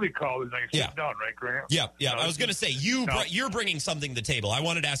mainly call is I sit down, right, Grant? Yeah. I was going to say you're bringing something to the table. I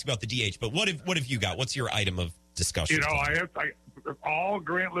wanted to ask about the DH, but what have you got? What's your item of discussion? All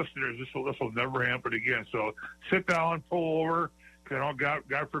Grant listeners, this will never happen again. So sit down, pull over.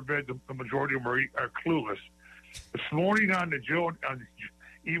 God forbid the majority of them are clueless. this morning on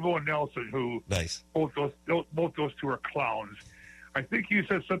Evo and Nelson, who nice. Both those two are clowns. I think you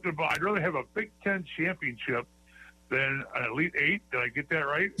said something about I'd rather have a Big Ten championship than an Elite Eight. Did I get that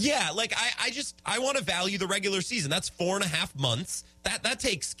right? Yeah, like I want to value the regular season. That's 4.5 months. That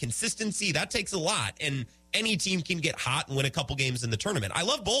takes consistency. That takes a lot. And any team can get hot and win a couple games in the tournament. I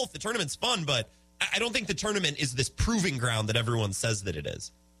love both. The tournament's fun, but I don't think the tournament is this proving ground that everyone says that it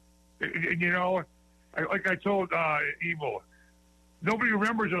is. And, you know, like I told Evo, nobody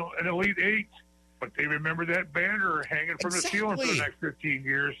remembers an Elite Eight, but they remember that banner hanging from the ceiling for the next 15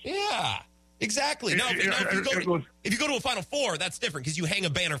 years. Yeah, exactly. Now, if you go to a Final Four, that's different because you hang a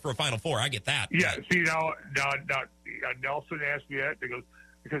banner for a Final Four. I get that. Yeah, see, now Nelson asked me that.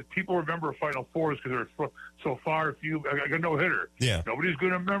 Because people remember Final Fours because they're so far few. I got no hitter. Yeah. Nobody's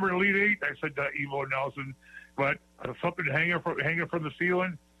going to remember Elite Eight. I said to Evo Nelson, but something hanging from the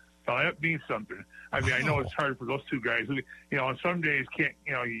ceiling, that means something. I mean, I know it's hard for those two guys. You know, on some days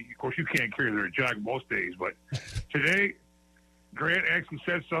of course you can't carry their jog most days, but today Grant actually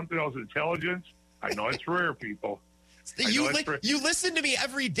said something else intelligence. I know it's rare, people. You listen to me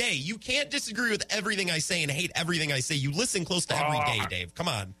every day. You can't disagree with everything I say and hate everything I say. You listen close to every day, Dave. Come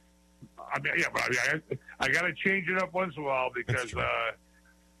on. I mean, yeah, but I got to change it up once in a while because, like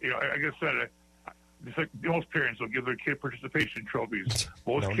I said, it's like most parents will give their kid participation trophies.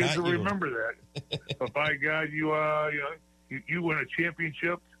 Most kids will remember that. But by God, you win a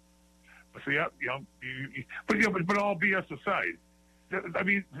championship. So but all BS aside, I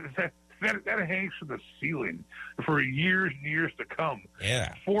mean. That hangs from the ceiling for years and years to come.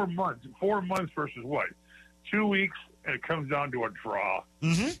 Yeah. 4 months versus what? 2 weeks, and it comes down to a draw.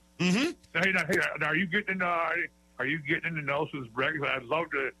 Mm-hmm. Mm-hmm. Now, are you getting into Nelson's bracket? I'd love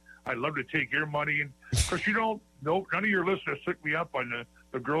to take your money, and because none of your listeners took me up on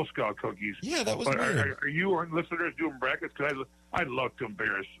the Girl Scout cookies. Yeah, that was but weird. Are you or listeners doing brackets? Because I'd love to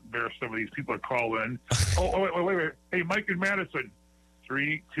embarrass some of these people that call in. Wait. Hey, Mike and Madison.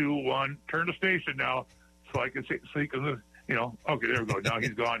 3, 2, 1. Turn the station now, so I can say, okay, there we go. Now he's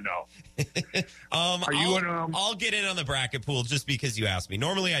gone now. I'll get in on the bracket pool just because you asked me.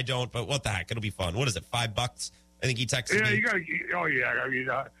 Normally I don't, but what the heck? It'll be fun. What is it? $5? I think he texted me. You got to. Oh yeah. I mean,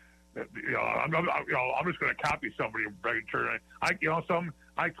 I'm just going to copy somebody and bracket turn. I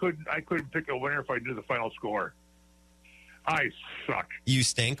couldn't pick a winner if I knew the final score. I suck. You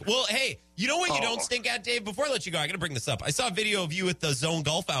stink. Well, hey, you know what you don't stink at, Dave? Before I let you go, I got to bring this up. I saw a video of you at the Zone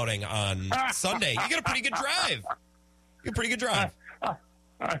Golf outing on Sunday. You got a pretty good drive. I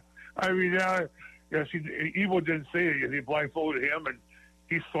mean, Evo didn't say it. He blindfolded him, and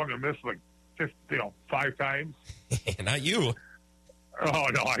he swung and missed like 5 times. Not you. Oh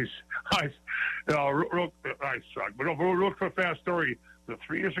no, I suck. But real quick, fast story.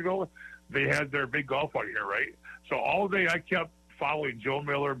 3 years ago, they had their big golf out here, right? So all day I kept following Joe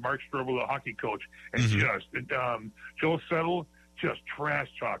Miller, Mark Strobel, the hockey coach, and Joe Settle just trash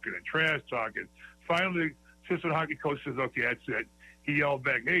talking. Finally, assistant hockey coach says, "Okay, that's it." He yelled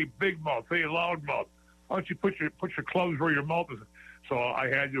back, "Hey, big mouth! Hey, loud mouth! Why don't you put your clubs where your mouth is?" So I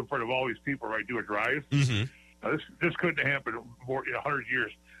had to in front of all these people where I do a drive. Mm-hmm. This couldn't happen more in 100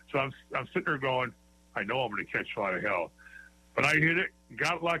 years. So I'm sitting there going, I know I'm going to catch fly to hell, but I hit it,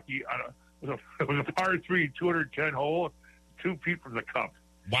 got lucky. It was a par 3, 210 hole, 2 feet from the cup.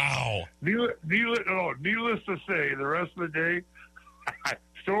 Wow. Needless to say, the rest of the day,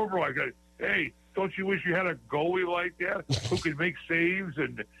 Stover, I got, hey, don't you wish you had a goalie like that who could make saves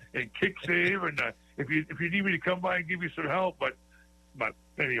and kick save? And if you need me to come by and give you some help, but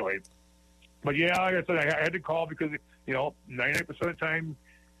anyway. But yeah, like I said, I had to call because 99% of the time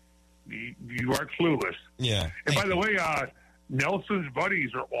you are clueless. Yeah. And by the way, Nelson's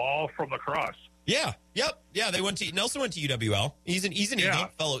buddies are all from lacrosse. Yeah. Yep. Yeah. Nelson went to UWL. He's an Eagle,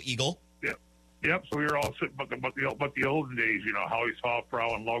 fellow Eagle. Yep. So we were all sitting about the olden days, Howie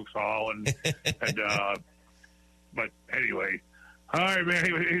Hallfrau and Lokes Hall and but anyway. All right, man.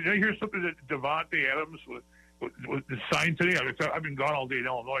 Did I hear something that Devontae Adams was signed today? I've been gone all day in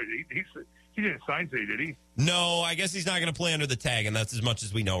Illinois. He didn't sign today, did he? No, I guess he's not going to play under the tag, and that's as much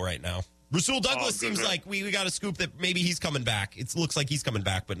as we know right now. Rasul Douglas seems like we got a scoop that maybe he's coming back. It looks like he's coming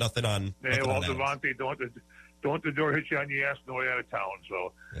back, but nothing on. Devontae, don't let the door hit you on the ass on the way out of town.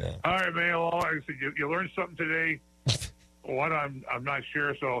 So, yeah. All right, man. Well, like I said, you learned something today. What I'm not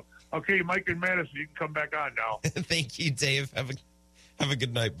sure. So, okay, Mike and Madison, you can come back on now. Thank you, Dave. Have a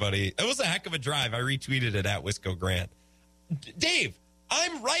good night, buddy. It was a heck of a drive. I retweeted it at Wisco Grant. Dave,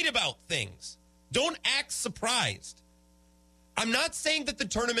 I'm right about things. Don't act surprised. I'm not saying that the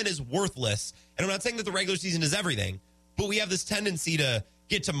tournament is worthless, and I'm not saying that the regular season is everything, but we have this tendency to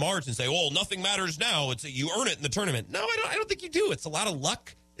get to March and say, "Oh, nothing matters now. You earn it in the tournament." No, I don't think you do. It's a lot of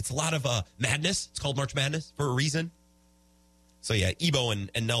luck. It's a lot of madness. It's called March Madness for a reason. So, yeah, Ebo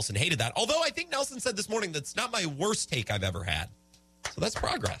and Nelson hated that. Although I think Nelson said this morning that's not my worst take I've ever had. So that's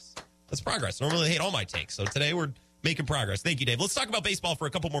progress. That's progress. Normally I hate all my takes. So today we're making progress. Thank you, Dave. Let's talk about baseball for a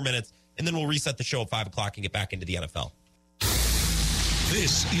couple more minutes, and then we'll reset the show at 5 o'clock and get back into the NFL.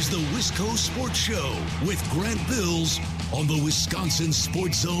 This is the Wisco Sports Show with Grant Bills on the Wisconsin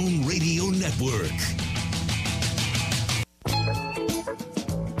Sports Zone Radio Network.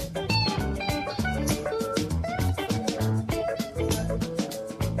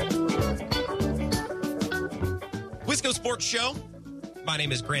 Wisco Sports Show. My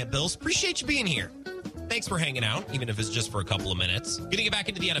name is Grant Bills. Appreciate you being here. Thanks for hanging out, even if it's just for a couple of minutes. Going to get back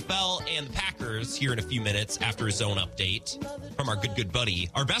into the NFL and the Packers here in a few minutes after a zone update from our good buddy,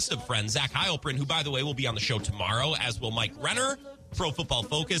 our best of friends, Zach Heilprin, who, by the way, will be on the show tomorrow, as will Mike Renner, Pro Football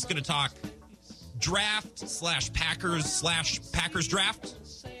Focus. Going to talk draft/Packers draft.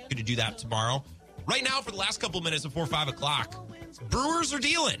 Going to do that tomorrow. Right now, for the last couple of minutes before 5 o'clock, Brewers are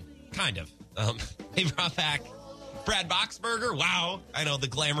dealing, kind of. They brought back Brad Boxberger. Wow. I know, the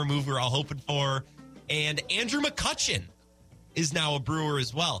glamour move we were all hoping for. And Andrew McCutchen is now a Brewer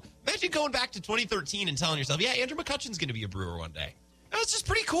as well. Imagine going back to 2013 and telling yourself, yeah, Andrew McCutchen's going to be a Brewer one day. That's just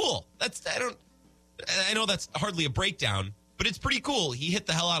pretty cool. I know that's hardly a breakdown, but it's pretty cool. He hit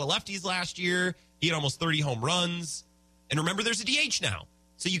the hell out of lefties last year. He had almost 30 home runs. And remember, there's a DH now.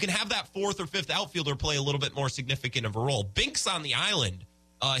 So you can have that fourth or fifth outfielder play a little bit more significant of a role. Binks on the island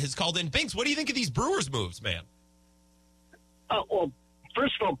has called in. Binks, what do you think of these Brewers moves, man? Well,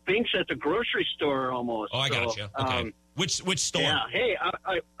 first of all, Binks at the grocery store almost. Oh, I got you. Okay. Which store? Yeah. Hey,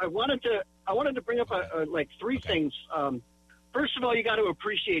 I wanted to bring up three things. First of all, you got to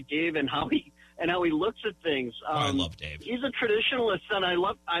appreciate Dave and how he looks at things. I love Dave. He's a traditionalist, and I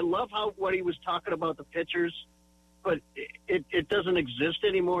love what he was talking about the pitchers, but it doesn't exist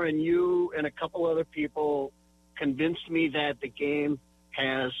anymore. And you and a couple other people convinced me that the game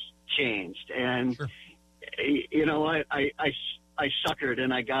has changed, and sure. You know, I suckered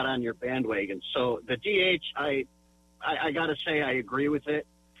and I got on your bandwagon. So the DH, I got to say I agree with it.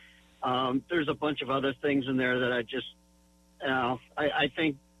 There's a bunch of other things in there that I just, I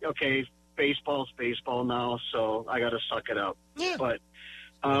think, okay, baseball's baseball now, so I got to suck it up. Yeah. But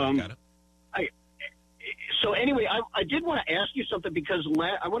got it. So anyway, I did want to ask you something because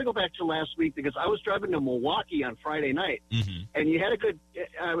I want to go back to last week because I was driving to Milwaukee on Friday night, and you had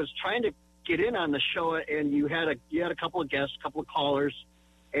I was trying to get in on the show, and you had a couple of guests, a couple of callers,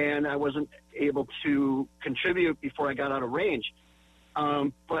 and I wasn't able to contribute before I got out of range.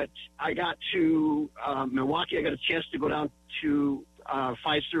 But I got to Milwaukee. I got a chance to go down to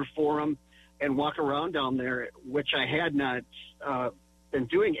Fiserv Forum and walk around down there, which I had not been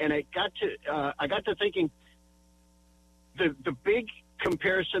doing. And I got to thinking the big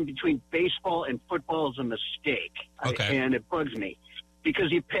comparison between baseball and football is a mistake, okay. And it bugs me.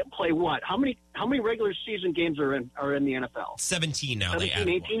 Because you play what? How many regular season games are in the NFL? 17 now. 17,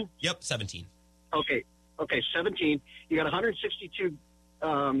 18? Yep, 17. Okay, 17. You got 162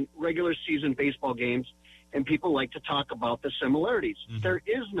 regular season baseball games, and people like to talk about the similarities. Mm-hmm. There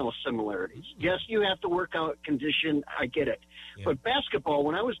is no similarities. Mm-hmm. Yes, you have to work out condition. I get it. Yeah. But basketball,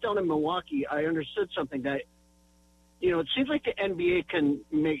 when I was down in Milwaukee, I understood something that, it seems like the NBA can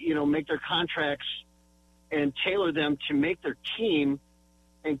make their contracts and tailor them to make their team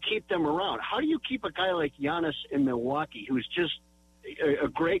and keep them around. How do you keep a guy like Giannis in Milwaukee, who's just a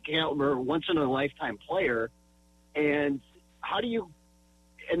great caliber, once-in-a-lifetime player, and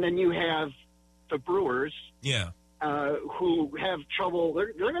and then you have the Brewers, who have trouble.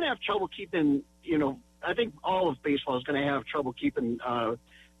 They're going to have trouble keeping, I think all of baseball is going to have trouble keeping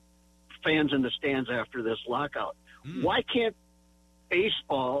fans in the stands after this lockout. Why can't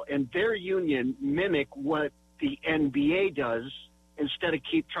baseball and their union mimic what the NBA does instead of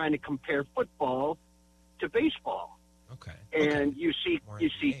keep trying to compare football to baseball? Okay. And you see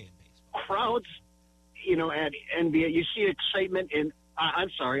crowds, at NBA. You see excitement in. I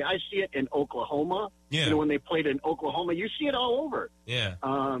see it in Oklahoma. Yeah. When they played in Oklahoma, you see it all over. Yeah.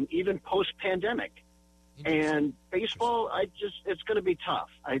 Even post-pandemic. And baseball, it's going to be tough.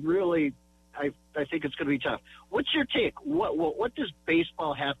 I think it's going to be tough. What's your take? What does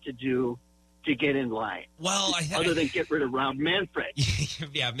baseball have to do to get in line? Well, other than get rid of Rob Manfred.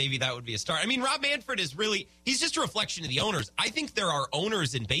 Yeah, maybe that would be a start. I mean, Rob Manfred he's just a reflection of the owners. I think there are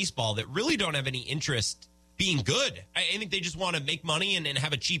owners in baseball that really don't have any interest being good. I think they just want to make money and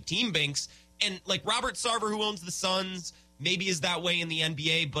have a cheap team, Binks. And like Robert Sarver, who owns the Suns, maybe is that way in the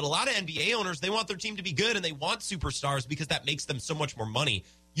NBA, but a lot of NBA owners, they want their team to be good and they want superstars because that makes them so much more money.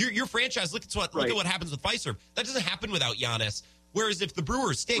 Your franchise, look at what happens with Fiserv. That doesn't happen without Giannis. Whereas if the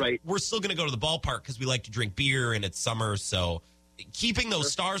Brewers stink, we're still going to go to the ballpark because we like to drink beer and it's summer. So keeping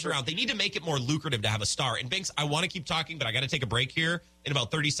those stars around, they need to make it more lucrative to have a star. And Binks, I want to keep talking, but I got to take a break here in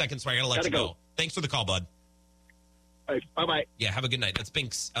about 30 seconds, so I got to let you go. Thanks for the call, bud. All right, bye-bye. Yeah, have a good night. That's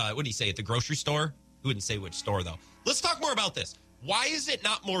Binks. What did he say, at the grocery store? He wouldn't say which store, though. Let's talk more about this. Why is it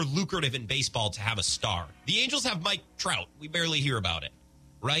not more lucrative in baseball to have a star? The Angels have Mike Trout. We barely hear about it,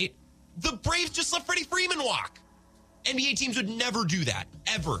 right? The Braves just let Freddie Freeman walk. NBA teams would never do that,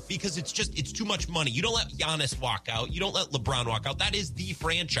 ever, because it's too much money. You don't let Giannis walk out. You don't let LeBron walk out. That is the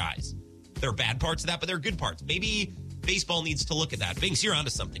franchise. There are bad parts of that, but there are good parts. Maybe baseball needs to look at that. Binks, you're onto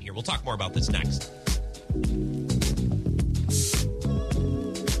something here. We'll talk more about this next.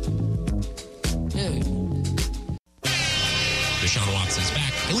 Deshaun Watson's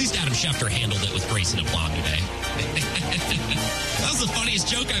back. At least Adam Schefter handled it with grace and aplomb today. That was the funniest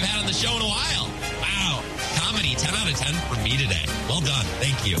joke I've had on the show in a while. Wow. Comedy, 10 out of 10 for me today. Well done.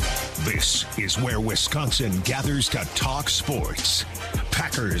 Thank you. This is where Wisconsin gathers to talk sports.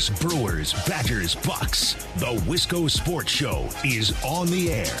 Packers, Brewers, Badgers, Bucks. The Wisco Sports Show is on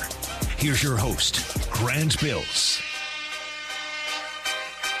the air. Here's your host, Grant Bills.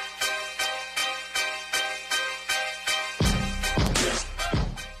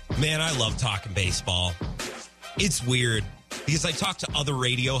 Man, I love talking baseball. It's weird because I talk to other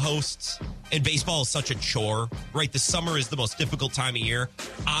radio hosts and baseball is such a chore, right? The summer is the most difficult time of year.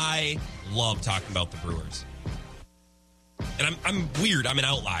 I love talking about the Brewers. And I'm weird. I'm an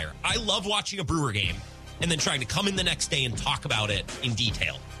outlier. I love watching a Brewer game and then trying to come in the next day and talk about it in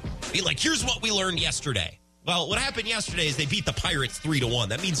detail. Be like, here's what we learned yesterday. Well, what happened yesterday is they beat the Pirates 3-1.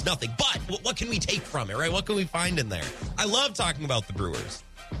 That means nothing. But what can we take from it, right? What can we find in there? I love talking about the Brewers.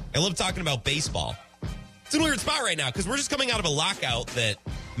 I love talking about baseball. It's in a weird spot right now because we're just coming out of a lockout that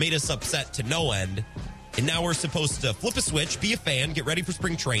made us upset to no end. And now we're supposed to flip a switch, be a fan, get ready for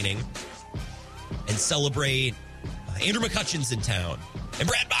spring training, and celebrate Andrew McCutchen's in town. And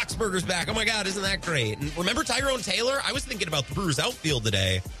Brad Boxberger's back. Oh, my God, isn't that great? And remember Tyrone Taylor? I was thinking about the Brewers outfield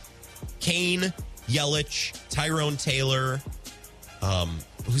today. Kane, Yelich, Tyrone Taylor.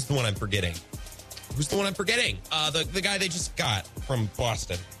 Who's the one I'm forgetting? The guy they just got from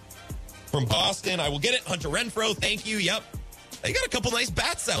Boston. From Boston, I will get it. Hunter Renfroe, thank you. Yep. They got a couple nice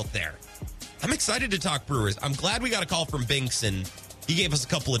bats out there. I'm excited to talk Brewers. I'm glad we got a call from Binks, and he gave us a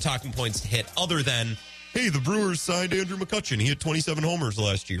couple of talking points to hit other than, hey, the Brewers signed Andrew McCutchen. He had 27 homers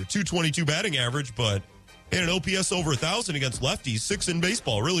last year, 222 batting average, but had an OPS over 1,000 against lefties, 6 in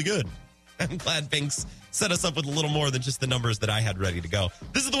baseball. Really good. I'm glad Binks set us up with a little more than just the numbers that I had ready to go.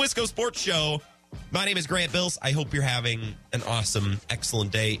 This is the Wisco Sports Show. My name is Grant Bills. I hope you're having an awesome,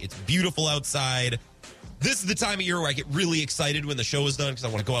 excellent day. It's beautiful outside. This is the time of year where I get really excited when the show is done because I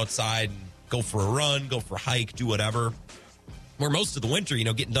want to go outside and go for a run, go for a hike, do whatever. Where most of the winter,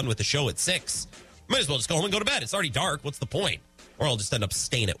 getting done with the show at 6, might as well just go home and go to bed. It's already dark. What's the point? Or I'll just end up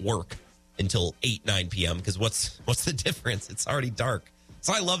staying at work until 8, 9 p.m. because what's the difference? It's already dark.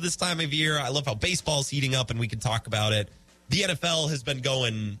 So I love this time of year. I love how baseball's heating up and we can talk about it. The NFL has been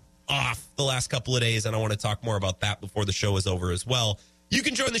going off the last couple of days, and I want to talk more about that before the show is over as well. You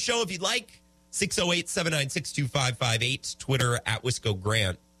can join the show if you'd like. 608-796-2558, Twitter at Wisco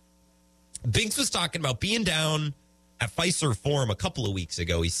Grant. Binks was talking about being down at Fiserv Forum a couple of weeks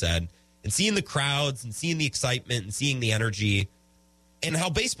ago, he said, and seeing the crowds and seeing the excitement and seeing the energy, and how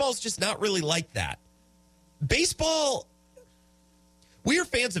baseball's just not really like that. Baseball, we are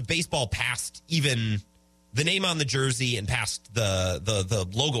fans of baseball past even the name on the jersey and past the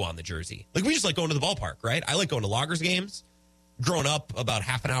logo on the jersey. Like, we just like going to the ballpark, right? I like going to Loggers games. Growing up about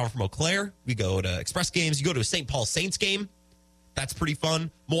half an hour from Eau Claire, we go to Express games. You go to a St. Paul Saints game. That's pretty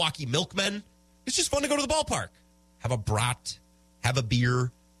fun. Milwaukee Milkmen. It's just fun to go to the ballpark. Have a brat, have a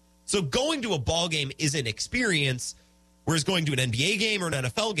beer. So going to a ball game is an experience, whereas going to an NBA game or an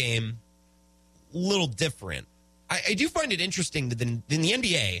NFL game, a little different. I do find it interesting that in the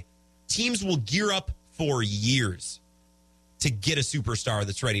NBA, teams will gear up for years to get a superstar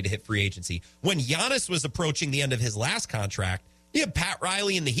that's ready to hit free agency. When Giannis was approaching the end of his last contract, you had Pat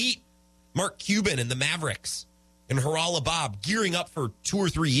Riley in the Heat, Mark Cuban in the Mavericks, and Harala Bob gearing up for 2 or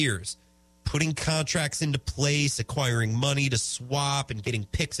 3 years, putting contracts into place, acquiring money to swap and getting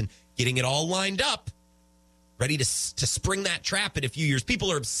picks and getting it all lined up, ready to spring that trap in a few years. People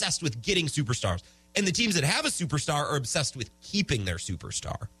are obsessed with getting superstars. And the teams that have a superstar are obsessed with keeping their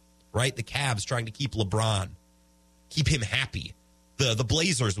superstar, right? The Cavs trying to keep LeBron, keep him happy. The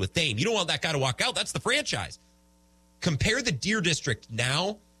Blazers with Dame. You don't want that guy to walk out. That's the franchise. Compare the Deer District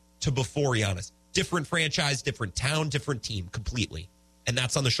now to before Giannis. Different franchise, different town, different team completely. And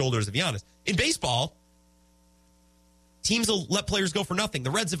that's on the shoulders of Giannis. In baseball, teams will let players go for nothing.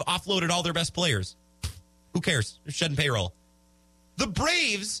 The Reds have offloaded all their best players. Who cares? They're shedding payroll. The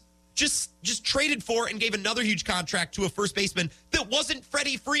Braves just traded for and gave another huge contract to a first baseman that wasn't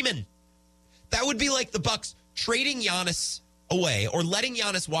Freddie Freeman. That would be like the Bucks trading Giannis away or letting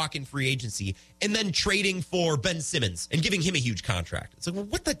Giannis walk in free agency and then trading for Ben Simmons and giving him a huge contract. It's like, well,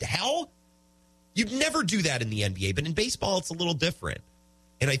 what the hell? You'd never do that in the NBA, but in baseball, it's a little different.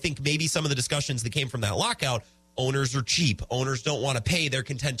 And I think maybe some of the discussions that came from that lockout, owners are cheap. Owners don't want to pay. They're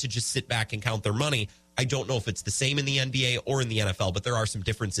content to just sit back and count their money. I don't know if it's the same in the NBA or in the NFL, but there are some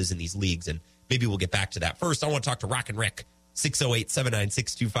differences in these leagues, and maybe we'll get back to that. First, I want to talk to Rockin' Rick,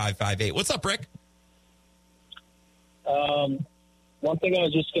 608-796-2558. What's up, Rick? One thing I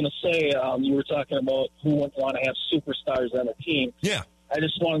was just going to say, you were talking about who wouldn't want to have superstars on a team. Yeah. I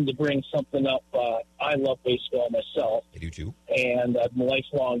just wanted to bring something up. I love baseball myself. I do too. And I'm a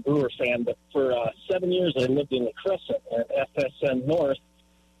lifelong Brewer fan. But for 7 years, I lived in the Crescent, and FSN North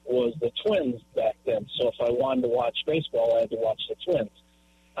was the Twins back then. So if I wanted to watch baseball, I had to watch the Twins.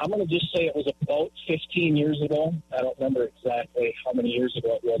 I'm going to just say it was about 15 years ago. I don't remember exactly how many years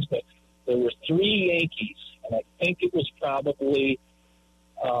ago it was, but there were 3 Yankees, and I think it was probably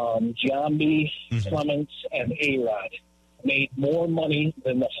Giambi, Clements, and A-Rod. Made more money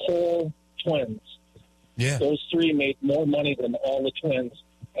than the whole Twins. Yeah. Those 3 made more money than all the Twins,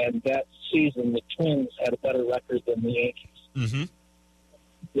 and that season the Twins had a better record than the Yankees. Mm-hmm.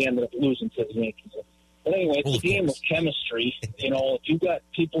 They ended up losing to the Yankees. But anyway, it's a game of chemistry. If you got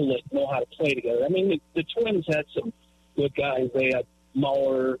people that know how to play together. I mean, the Twins had some good guys. They had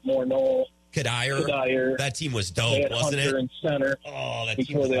Mauer, Morneau, Kadire. That team was dope, they had wasn't Hunter it? in center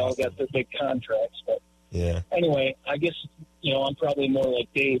before they all got their big contracts. But yeah. Anyway, I guess, I'm probably more like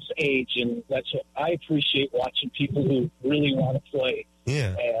Dave's age, and that's what I appreciate, watching people who really want to play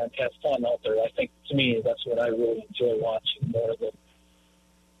and have fun out there. I think, to me, that's what I really enjoy watching more than,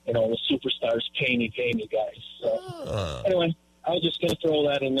 the superstars, pay me guys. So, Anyway, I was just going to throw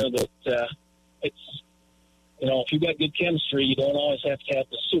that in there that it's, if you got good chemistry, you don't always have to have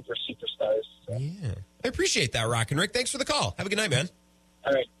the superstars. So. Yeah. I appreciate that, Rockin' Rick. Thanks for the call. Have a good night, man.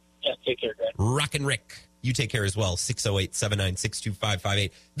 All right. Yeah, take care, Greg. Rockin' Rick. You take care as well.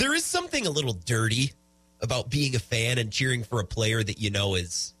 608-796-2558. There is something a little dirty about being a fan and cheering for a player that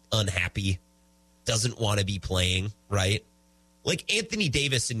is unhappy, doesn't want to be playing, right? Like Anthony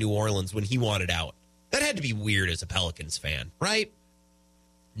Davis in New Orleans when he wanted out. That had to be weird as a Pelicans fan, right?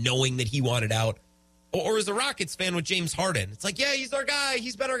 Knowing that he wanted out. Or as a Rockets fan with James Harden. It's like, yeah, he's our guy.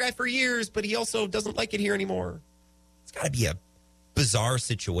 He's been our guy for years, but he also doesn't like it here anymore. It's got to be a bizarre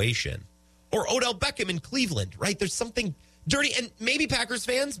situation. Or Odell Beckham in Cleveland, right? There's something dirty. And maybe Packers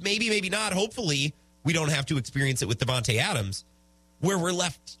fans, maybe not. Hopefully, we don't have to experience it with Devontae Adams, where we're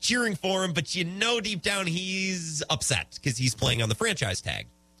left cheering for him, but deep down he's upset because he's playing on the franchise tag.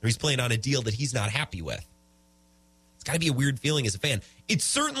 Or he's playing on a deal that he's not happy with. It's got to be a weird feeling as a fan. It's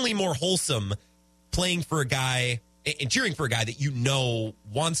certainly more wholesome playing for a guy and cheering for a guy that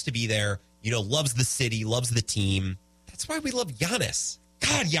wants to be there, loves the city, loves the team. That's why we love Giannis.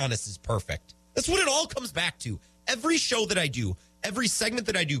 God, Giannis is perfect. That's what it all comes back to. Every show that I do, every segment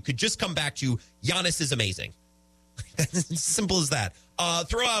that I do could just come back to Giannis is amazing. It's as simple as that.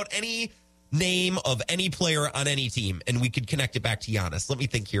 Throw out any name of any player on any team, and we could connect it back to Giannis. Let me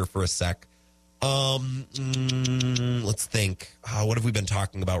think here for a sec. Let's think. What have we been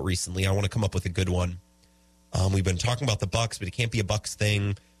talking about recently? I want to come up with a good one. We've been talking about the Bucks, but it can't be a Bucks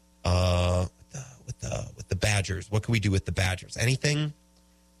thing. With the Badgers, what can we do with the Badgers? Anything?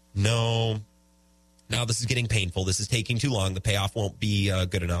 No. Now this is getting painful. This is taking too long. The payoff won't be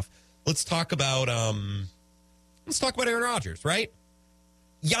good enough. Let's talk about Aaron Rodgers, right?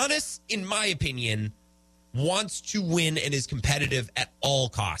 Giannis, in my opinion, wants to win and is competitive at all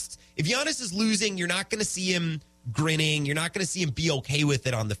costs. If Giannis is losing, you're not going to see him grinning. You're not going to see him be okay with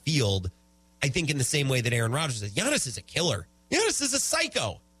it on the field. I think in the same way that Aaron Rodgers is. Giannis is a killer. Giannis is a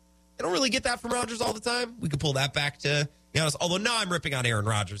psycho. I don't really get that from Rodgers all the time. We could pull that back to Giannis. Although now I'm ripping on Aaron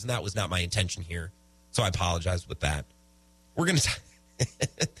Rodgers, and that was not my intention here. So I apologize with that. We're going to...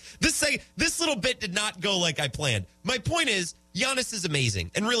 This little bit did not go like I planned. My point is, Giannis is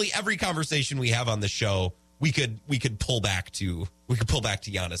amazing. And really, every conversation we have on the show, we could pull back to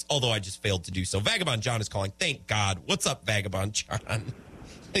Giannis. Although I just failed to do so. Vagabond John is calling. Thank God. What's up, Vagabond John?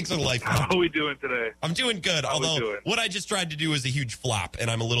 Thanks for the life. How are we doing today? I'm doing good. Although what I just tried to do is a huge flop,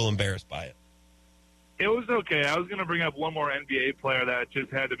 and I'm a little embarrassed by it. It was okay. I was going to bring up one more NBA player that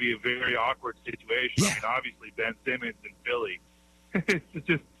just had to be a very awkward situation. Yeah. I mean, obviously Ben Simmons in Philly. It's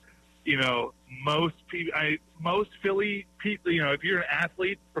just, most Philly people, if you're an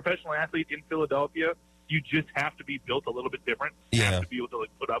athlete, professional athlete in Philadelphia, you just have to be built a little bit different. You have to be able to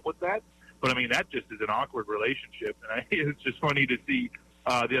put up with that. But I mean, that just is an awkward relationship. And it's just funny to see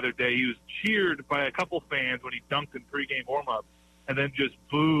the other day he was cheered by a couple fans when he dunked in pregame warm-up, and then just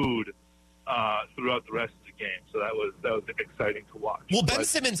booed throughout the rest of the game. So that was exciting to watch. Well, Ben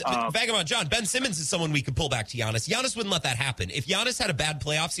Simmons, Vagabond John, Ben Simmons is someone we could pull back to Giannis. Giannis wouldn't let that happen. If Giannis had a bad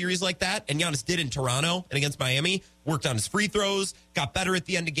playoff series like that, and Giannis did in Toronto and against Miami, worked on his free throws, got better at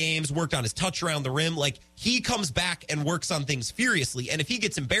the end of games, worked on his touch around the rim, like he comes back and works on things furiously. And if he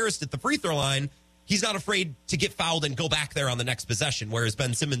gets embarrassed at the free throw line, he's not afraid to get fouled and go back there on the next possession, whereas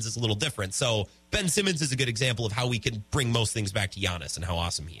Ben Simmons is a little different. So Ben Simmons is a good example of how we can bring most things back to Giannis and how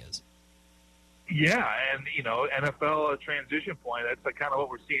awesome he is. Yeah, and, NFL transition point, that's like kind of what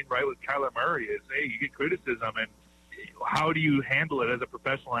we're seeing, right, with Kyler Murray is, hey, you get criticism, and how do you handle it as a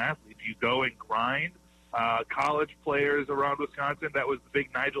professional athlete? Do you go and grind? College players around Wisconsin, that was the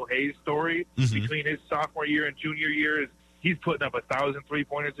big Nigel Hayes story between his sophomore year and junior year. Is he's putting up 1,000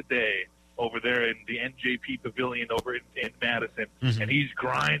 three-pointers a day over there in the NJP Pavilion over in Madison, and he's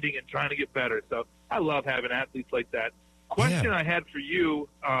grinding and trying to get better. So I love having athletes like that. Question I had for you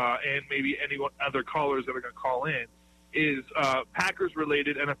and maybe anyone other callers that are going to call in is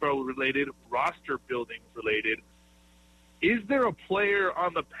Packers-related, NFL-related, roster-building related. Is there a player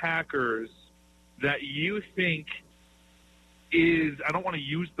on the Packers that you think is, I don't want to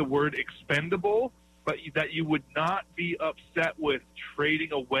use the word expendable, but that you would not be upset with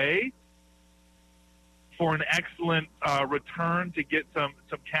trading away for an excellent return to get some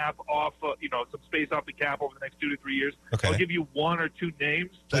cap off, some space off the cap over the next 2 to 3 years? Okay. I'll give you one or two names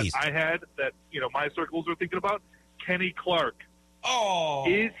Please. that I had that, my circles are thinking about. Kenny Clark. Oh.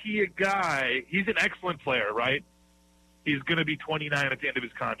 Is he a guy? He's an excellent player, right? He's going to be 29 at the end of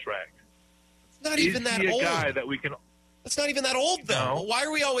his contract. It's not even that old. Is he a guy that we can... It's not even that old, though. No. Why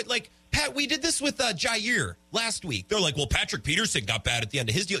are we always like, Pat, we did this with Jair last week. They're like, well, Patrick Peterson got bad at the end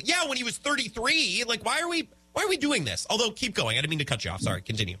of his deal. Yeah, when he was 33. Like, why are we doing this? Although, keep going. I didn't mean to cut you off. Sorry,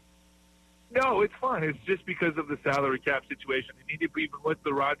 continue. No, it's fun. It's just because of the salary cap situation. They need to be even with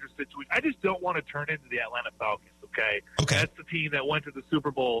the Rodgers situation. I just don't want to turn into the Atlanta Falcons, okay? That's the team that went to the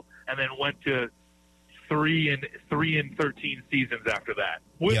Super Bowl and then went to 3 and 13 seasons after that.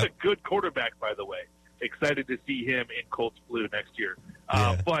 With a good quarterback, by the way. Excited to see him in Colts blue next year.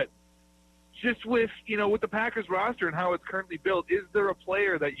 But just with the Packers roster and how it's currently built, is there a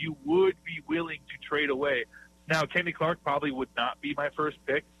player that you would be willing to trade away? Now, Kenny Clark probably would not be my first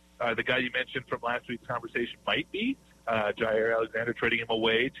pick. The guy you mentioned from last week's conversation might be Jair Alexander, trading him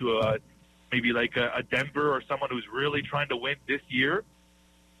away to maybe like a Denver or someone who's really trying to win this year.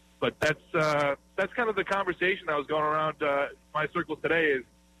 But that's kind of the conversation that was going around my circles today is,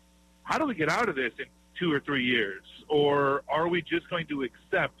 how do we get out of this in 2 or 3 years? Or are we just going to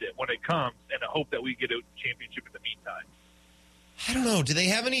accept it when it comes and hope that we get a championship in the meantime? I don't know. Do they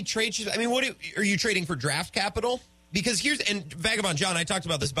have any trade? I mean, what are you trading for, draft capital? Because and Vagabond John, I talked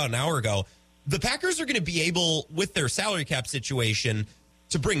about this about an hour ago. The Packers are going to be able, with their salary cap situation,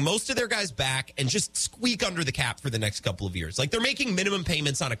 to bring most of their guys back and just squeak under the cap for the next couple of years. Like, they're making minimum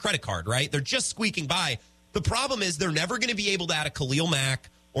payments on a credit card, right? They're just squeaking by. The problem is they're never going to be able to add a Khalil Mack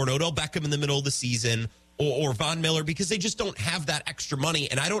or an Odell Beckham in the middle of the season or Von Miller because they just don't have that extra money.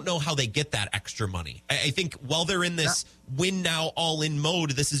 And I don't know how they get that extra money. I think while they're in this win now, all in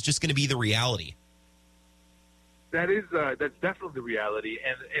mode, this is just going to be the reality. That's definitely the reality.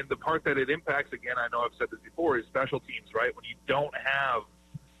 And the part that it impacts, again, I know I've said this before, is special teams, right? When you don't have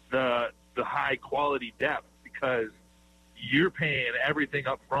the high quality depth because you're paying everything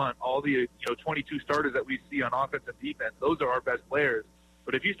up front, all the 22 starters that we see on offense and defense, those are our best players.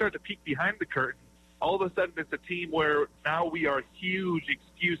 But if you start to peek behind the curtain, all of a sudden it's a team where now we are huge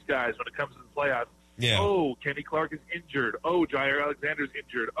excuse guys when it comes to the playoffs. Yeah. Oh, Kenny Clark is injured. Oh, Jair Alexander's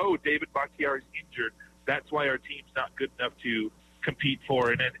injured. Oh, David Bakhtiari's injured. That's why our team's not good enough to compete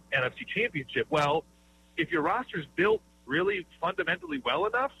for an NFC championship. Well, if your roster's built really fundamentally well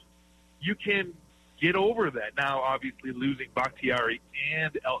enough, you can get over that. Now, obviously, losing Bakhtiari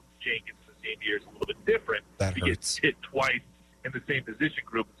and Elton Jenkins in the same year is a little bit different. That you hurts. get hit twice in the same position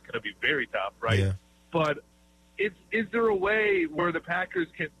group, it's going to be very tough, right? Yeah. But is there a way where the Packers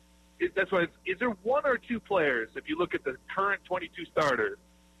can – that's why is there one or two players, if you look at the current 22 starters,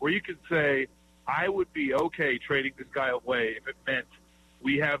 where you could say, I would be okay trading this guy away if it meant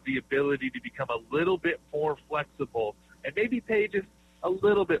we have the ability to become a little bit more flexible and maybe pay just a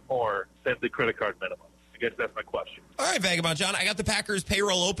little bit more than the credit card minimum? guess that's my question. All right, Vagabond John. I got the Packers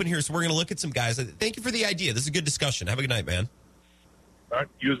payroll open here, so we're going to look at some guys. Thank you for the idea. This is a good discussion. Have a good night, man. All right,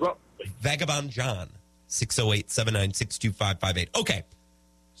 you as well. Vagabond John, 608-796-2558. Okay,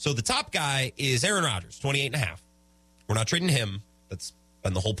 so the top guy is Aaron Rodgers, 28.5. We're not trading him. That's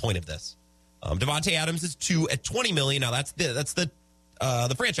been the whole point of this. Davante Adams is 2 at $20 million. Now that's the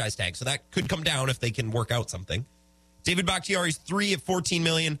franchise tag, so that could come down if they can work out something. David Bakhtiari is 3 at $14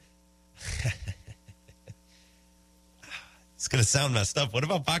 million. It's going to sound messed up. What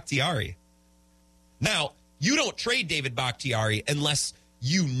about Bakhtiari? Now, you don't trade David Bakhtiari unless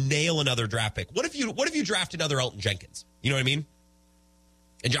you nail another draft pick. What if you draft another Elton Jenkins? You know what I mean?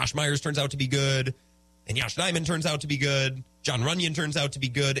 And Josh Myers turns out to be good, and Josh Nyman turns out to be good, John Runyon turns out to be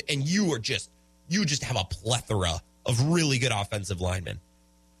good, and you just have a plethora of really good offensive linemen.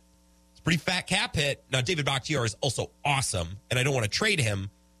 It's a pretty fat cap hit. Now, David Bakhtiari is also awesome, and I don't want to trade him,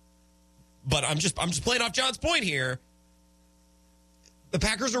 but I'm just playing off John's point here. The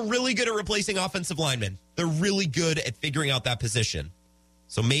Packers are really good at replacing offensive linemen. They're really good at figuring out that position.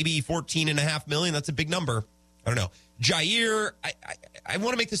 So maybe $14.5 million, that's a big number. I don't know. Jair, I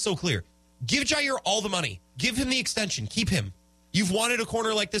want to make this so clear. Give Jair all the money. Give him the extension. Keep him. You've wanted a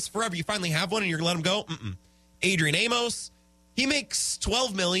corner like this forever. You finally have one and you're going to let him go? Adrian Amos, he makes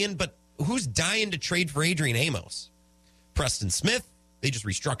 $12 million, but who's dying to trade for Adrian Amos? Preston Smith, they just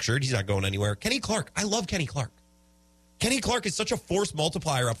restructured. He's not going anywhere. Kenny Clark, I love Kenny Clark. Kenny Clark is such a force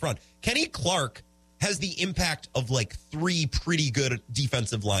multiplier up front. Kenny Clark has the impact of like 3 pretty good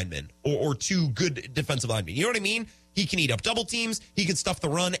defensive linemen or 2 good defensive linemen. You know what I mean? He can eat up double teams, he can stuff the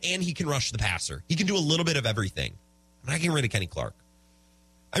run, and he can rush the passer. He can do a little bit of everything. I'm not getting rid of Kenny Clark.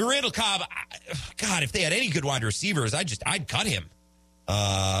 Randall Cobb, God, if they had any good wide receivers, I'd cut him.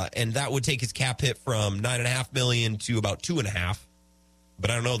 And that would take his cap hit from $9.5 million to about $2.5. But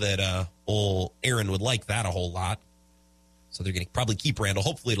I don't know that old Aaron would like that a whole lot. So they're going to probably keep Randall,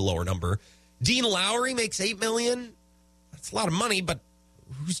 hopefully at a lower number. Dean Lowry makes $8 million. That's a lot of money, but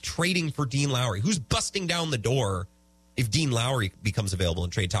who's trading for Dean Lowry? Who's busting down the door if Dean Lowry becomes available in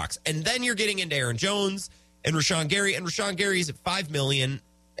trade talks? And then you're getting into Aaron Jones and Rashawn Gary. And Rashawn Gary is at $5 million.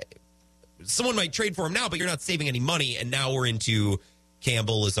 Someone might trade for him now, but you're not saving any money. And now we're into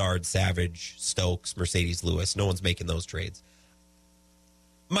Campbell, Lazard, Savage, Stokes, Mercedes Lewis. No one's making those trades.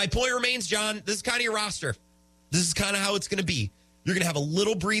 My point remains, John, this is kind of your roster. This is kind of how it's going to be. You're going to have a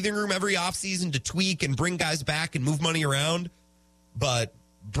little breathing room every offseason to tweak and bring guys back and move money around. But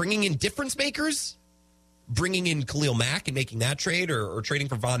bringing in difference makers, bringing in Khalil Mack and making that trade or trading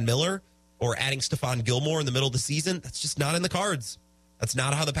for Von Miller or adding Stephon Gilmore in the middle of the season, that's just not in the cards. That's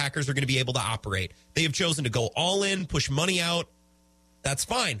not how the Packers are going to be able to operate. They have chosen to go all in, push money out. That's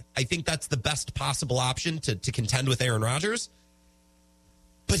fine. I think that's the best possible option to contend with Aaron Rodgers.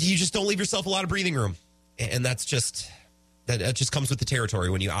 But you just don't leave yourself a lot of breathing room. And that just comes with the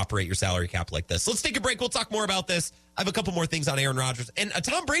territory when you operate your salary cap like this. Let's take a break. We'll talk more about this. I have a couple more things on Aaron Rodgers and a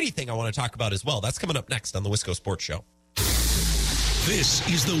Tom Brady thing I want to talk about as well. That's coming up next on the Wisco Sports Show. This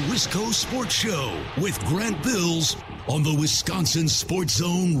is the Wisco Sports Show with Grant Bills on the Wisconsin Sports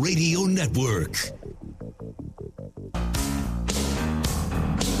Zone Radio Network.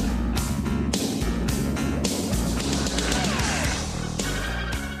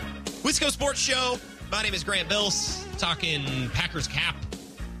 Wisco Sports Show. My name is Grant Bills, talking Packers cap.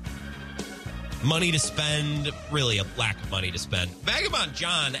 Money to spend, really a lack of money to spend. Vagabond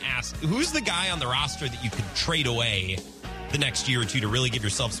John asked, who's the guy on the roster that you could trade away the next year or two to really give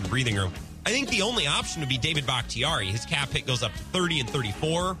yourself some breathing room? I think the only option would be David Bakhtiari. His cap hit goes up to 30 and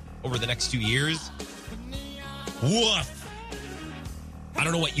 34 over the next 2 years. Woof. I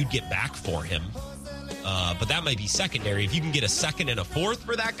don't know what you'd get back for him. But that might be secondary. If you can get a second and a fourth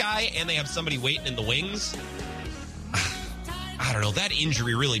for that guy and they have somebody waiting in the wings, I don't know. That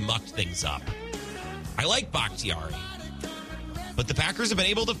injury really mucked things up. I like Bakhtiari, but the Packers have been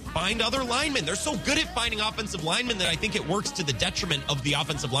able to find other linemen. They're so good at finding offensive linemen that I think it works to the detriment of the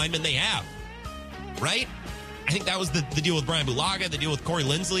offensive linemen they have. Right? I think that was the deal with Brian Bulaga, the deal with Corey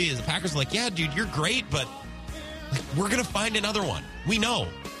Linsley, is the Packers are like, yeah, dude, you're great, but we're going to find another one. We know.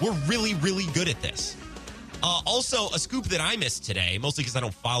 We're really, really good at this. Also, a scoop that I missed today, mostly because I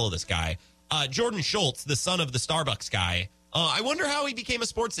don't follow this guy, Jordan Schultz, the son of the Starbucks guy. I wonder how he became a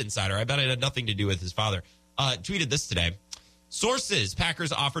sports insider. I bet it had nothing to do with his father. Tweeted this today. Sources,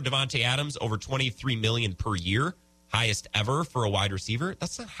 Packers offered Davante Adams over $23 million per year, highest ever for a wide receiver.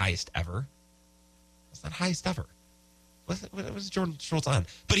 That's not highest ever. That's not highest ever. What was Jordan Schultz on?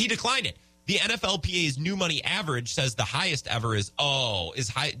 But he declined it. The NFLPA's new money average says the highest ever is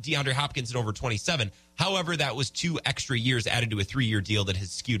DeAndre Hopkins at over 27. However, that was 2 extra years added to a 3-year deal that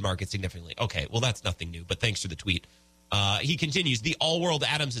has skewed market significantly. Okay, well, that's nothing new, but thanks for the tweet. He continues, the all-world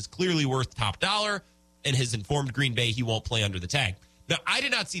Adams is clearly worth top dollar and has informed Green Bay he won't play under the tag. Now, I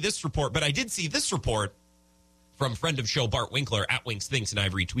did not see this report, but I did see this report from friend of show Bart Winkler at Wings Thinks, and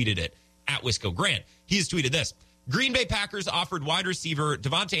I've retweeted it at Wisco Grant. He has tweeted this. Green Bay Packers offered wide receiver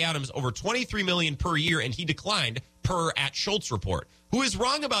Davante Adams over $23 million per year, and he declined, per at Schultz report, who is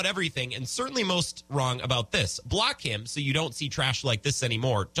wrong about everything and certainly most wrong about this. Block him so you don't see trash like this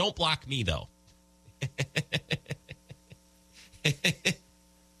anymore. Don't block me, though.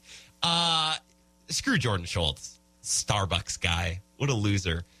 Screw Jordan Schultz. Starbucks guy. What a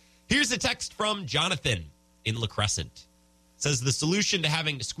loser. Here's a text from Jonathan in La Crescent. Says the solution to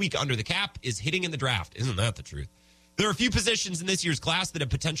having to squeak under the cap is hitting in the draft. Isn't that the truth? There are a few positions in this year's class that have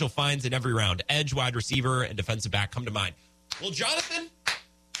potential finds in every round. Edge, wide receiver, and defensive back come to mind. Well, Jonathan,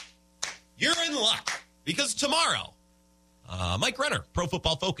 you're in luck because tomorrow, Mike Renner, Pro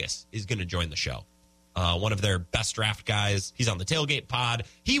Football Focus, is going to join the show. One of their best draft guys. He's on the Tailgate Pod.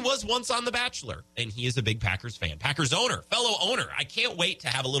 He was once on The Bachelor, and he is a big Packers fan. Packers owner, fellow owner. I can't wait to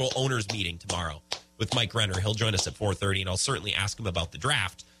have a little owners meeting tomorrow with Mike Renner. He'll join us at 4:30, and I'll certainly ask him about the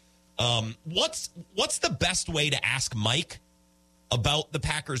draft. What's the best way to ask Mike about the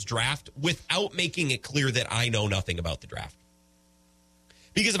Packers draft without making it clear that I know nothing about the draft?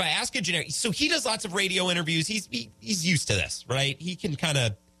 Because if I ask a generic, so he does lots of radio interviews. He's used to this, right? He can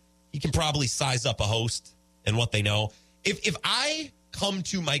probably size up a host and what they know. If I come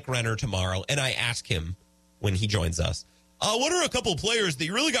to Mike Renner tomorrow and I ask him when he joins us, what are a couple of players that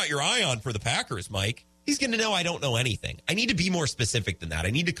you really got your eye on for the Packers, Mike? He's going to know I don't know anything. I need to be more specific than that. I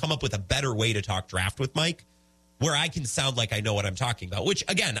need to come up with a better way to talk draft with Mike where I can sound like I know what I'm talking about, which,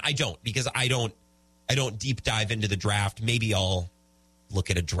 again, I don't, because I don't deep dive into the draft. Maybe I'll look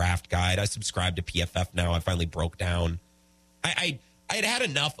at a draft guide. I subscribe to PFF now. I finally broke down. I had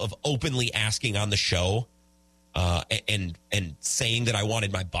enough of openly asking on the show and saying that I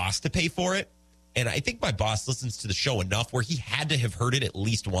wanted my boss to pay for it. And I think my boss listens to the show enough where he had to have heard it at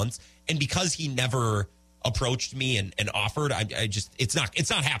least once. And because he never approached me and offered, it's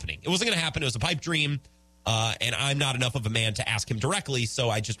not happening. It wasn't going to happen. It was a pipe dream. And I'm not enough of a man to ask him directly. So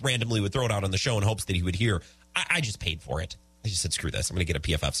I just randomly would throw it out on the show in hopes that he would hear. I just paid for it. I just said, screw this. I'm going to get a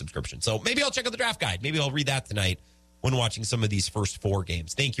PFF subscription. So maybe I'll check out the draft guide. Maybe I'll read that tonight when watching some of these first 4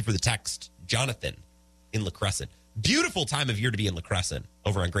 games. Thank you for the text, Jonathan in La Crescent. Beautiful time of year to be in La Crescent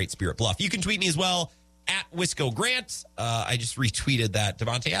over on Great Spirit Bluff. You can tweet me as well at Wisco Grant. I just retweeted that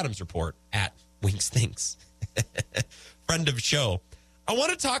Davante Adams report at Wings Thinks. Friend of show. I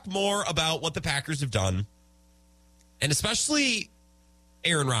want to talk more about what the Packers have done, and especially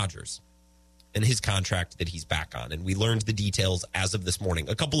Aaron Rodgers and his contract that he's back on. And we learned the details as of this morning.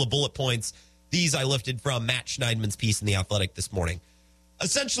 A couple of bullet points. These I lifted from Matt Schneidman's piece in The Athletic this morning.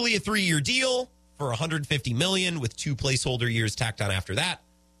 Essentially a 3-year deal for $150 million with 2 placeholder years tacked on after that.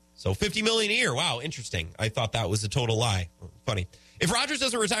 So $50 million a year. Wow, interesting. I thought that was a total lie. Funny. If Rodgers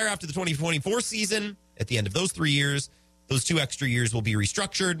doesn't retire after the 2024 season, at the end of those 3 years, those 2 extra years will be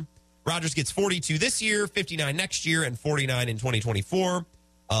restructured. Rodgers gets 42 this year, 59 next year, and 49 in 2024.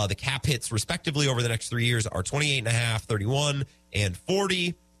 The cap hits, respectively, over the next 3 years are 28.5, 31, and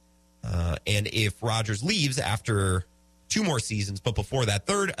 40. And if Rodgers leaves after 2 more seasons, but before that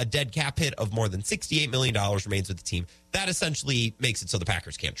third, a dead cap hit of more than $68 million remains with the team. That essentially makes it so the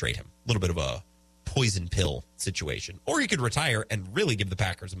Packers can't trade him. A little bit of a poison pill situation. Or he could retire and really give the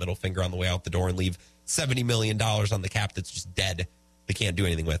Packers a middle finger on the way out the door and leave $70 million on the cap that's just dead. They can't do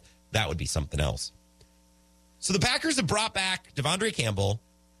anything with. That would be something else. So the Packers have brought back Devondre Campbell,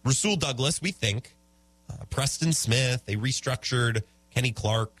 Rasul Douglas, we think, Preston Smith. They restructured Kenny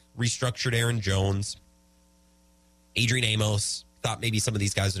Clark, restructured Aaron Jones, Adrian Amos. Thought maybe some of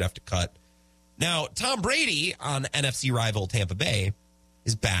these guys would have to cut. Now, Tom Brady on NFC rival Tampa Bay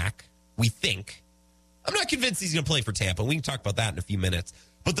is back, we think. I'm not convinced he's going to play for Tampa. We can talk about that in a few minutes.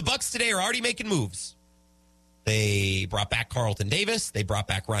 But the Bucs today are already making moves. They brought back Carlton Davis. They brought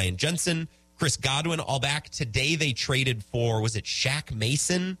back Ryan Jensen, Chris Godwin, all back. Today they traded for, was it Shaq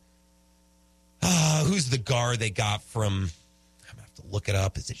Mason? Who's the guard they got from, I'm going to have to look it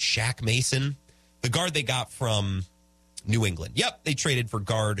up. Is it Shaq Mason? The guard they got from New England. Yep, they traded for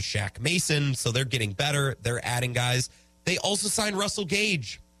guard Shaq Mason, so they're getting better. They're adding guys. They also signed Russell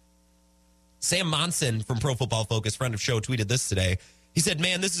Gage. Sam Monson from Pro Football Focus, friend of show, tweeted this today. He said,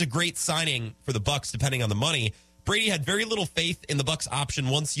 man, this is a great signing for the Bucs, depending on the money. Brady had very little faith in the Bucs option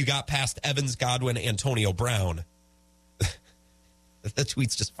once you got past Evans, Godwin, Antonio Brown. That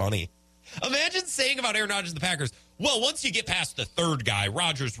tweet's just funny. Imagine saying about Aaron Rodgers and the Packers, well, once you get past the third guy,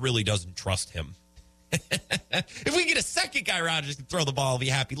 Rodgers really doesn't trust him. If we get a second guy, Rodgers can throw the ball, be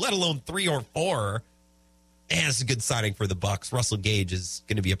happy, let alone 3 or 4. And it's a good signing for the Bucs. Russell Gage is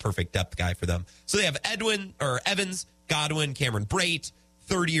going to be a perfect depth guy for them. So they have Evans, Godwin, Cameron Brate,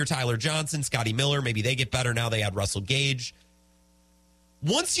 third-year Tyler Johnson, Scotty Miller. Maybe they get better now they add Russell Gage.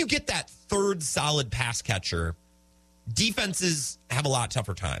 Once you get that third solid pass catcher, defenses have a lot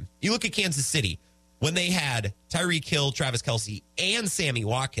tougher time. You look at Kansas City. When they had Tyreek Hill, Travis Kelce, and Sammy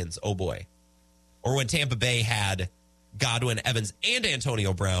Watkins, oh boy. Or when Tampa Bay had Godwin, Evans, and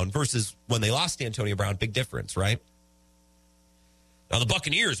Antonio Brown versus when they lost Antonio Brown, big difference, right? Now, the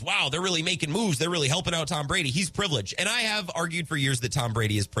Buccaneers, wow, they're really making moves. They're really helping out Tom Brady. He's privileged. And I have argued for years that Tom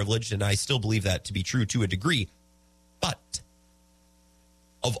Brady is privileged, and I still believe that to be true to a degree. But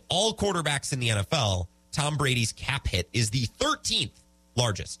of all quarterbacks in the NFL, Tom Brady's cap hit is the 13th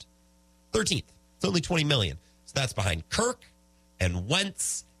largest. 13th. It's only $20 million. So that's behind Kirk and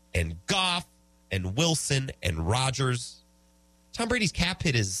Wentz and Goff and Wilson and Rodgers. Tom Brady's cap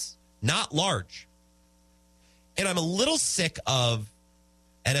hit is not large. And I'm a little sick of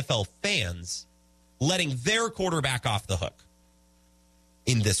NFL fans letting their quarterback off the hook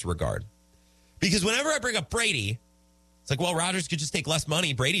in this regard. Because whenever I bring up Brady, it's like, well, Rodgers could just take less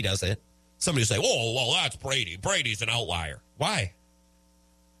money. Brady does it. Somebody will say, oh, well, that's Brady. Brady's an outlier. Why?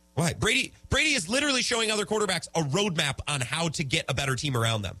 Why? Brady is literally showing other quarterbacks a roadmap on how to get a better team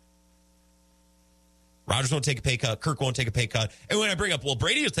around them. Rodgers won't take a pay cut. Kirk won't take a pay cut. And when I bring up, well,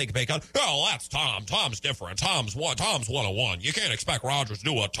 Brady will take a pay cut. Oh, that's Tom. Tom's different. Tom's 101. You can't expect Rodgers to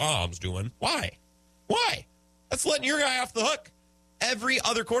do what Tom's doing. Why? That's letting your guy off the hook. Every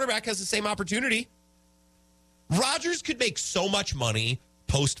other quarterback has the same opportunity. Rodgers could make so much money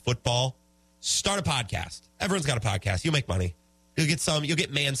post-football. Start a podcast. Everyone's got a podcast. You'll make money. You'll get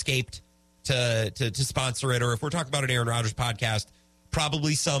Manscaped to sponsor it. Or if we're talking about an Aaron Rodgers podcast,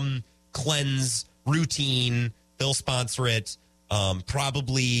 probably some cleanse routine. They'll sponsor it.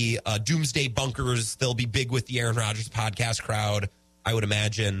 Probably Doomsday Bunkers. They'll be big with the Aaron Rodgers podcast crowd, I would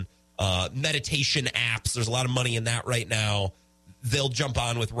imagine. Meditation apps. There's a lot of money in that right now. They'll jump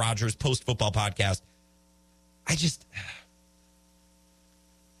on with Rodgers post-football podcast.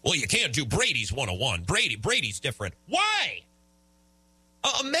 Well, you can't do Brady's 101. Brady's different. Why?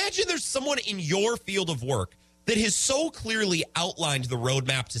 Imagine there's someone in your field of work that has so clearly outlined the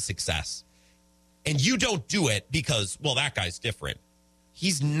roadmap to success, and you don't do it because, well, that guy's different.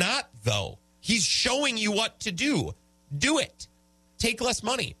 He's not, though. He's showing you what to do. Do it. Take less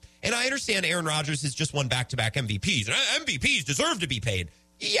money. And I understand Aaron Rodgers has just won back-to-back MVPs, and MVPs deserve to be paid.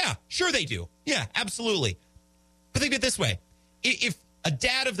 Yeah, sure they do. Yeah, absolutely. But think of it this way. If a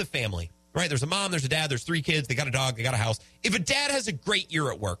dad of the family, right, there's a mom, there's a dad, there's 3 kids, they got a dog, they got a house. If a dad has a great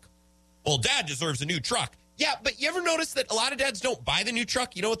year at work, well, dad deserves a new truck. Yeah, but you ever notice that a lot of dads don't buy the new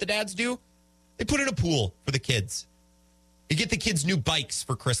truck? You know what the dads do? They put in a pool for the kids. They get the kids new bikes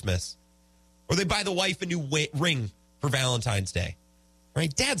for Christmas. Or they buy the wife a new ring for Valentine's Day.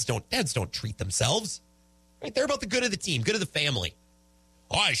 Right? Dads don't treat themselves. Right? They're about the good of the team, good of the family.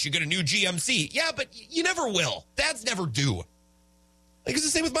 Oh, I should get a new GMC. Yeah, but you never will. Dads never do. Like, it's the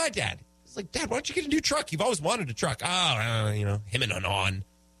same with my dad. It's like, Dad, why don't you get a new truck? You've always wanted a truck. Him and on.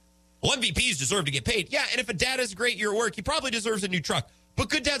 Well, MVPs deserve to get paid. Yeah, and if a dad has a great year at work, he probably deserves a new truck. But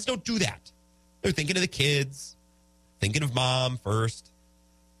good dads don't do that. They're thinking of the kids, thinking of mom first,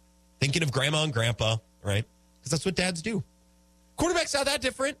 thinking of grandma and grandpa, right? Because that's what dads do. Quarterback's not that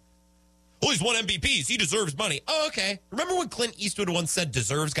different. Well, he's won MVPs. He deserves money. Oh, okay. Remember when Clint Eastwood once said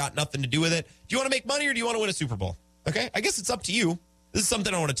deserves got nothing to do with it? Do you want to make money or do you want to win a Super Bowl? Okay, I guess it's up to you. This is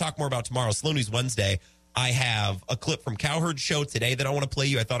something I want to talk more about tomorrow. Slow News Wednesday. I have a clip from Cowherd's show today that I want to play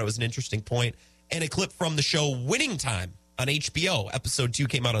you. I thought it was an interesting point. And a clip from the show Winning Time on HBO. Episode 2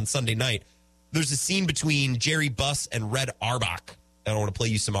 came out on Sunday night. There's a scene between Jerry Buss and Red Auerbach. And I want to play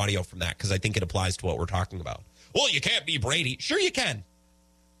you some audio from that because I think it applies to what we're talking about. Well, you can't be Brady. Sure you can.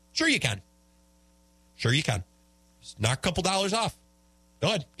 Sure you can. Sure you can. Just knock a couple dollars off. Go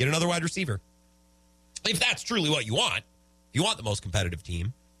ahead. Get another wide receiver. If that's truly what you want, if you want the most competitive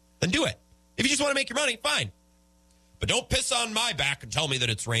team, then do it. If you just want to make your money, fine. But don't piss on my back and tell me that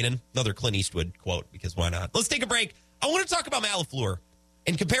it's raining. Another Clint Eastwood quote, because why not? Let's take a break. I want to talk about Matt LaFleur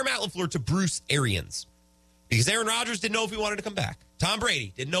and compare Matt LaFleur to Bruce Arians. Because Aaron Rodgers didn't know if he wanted to come back. Tom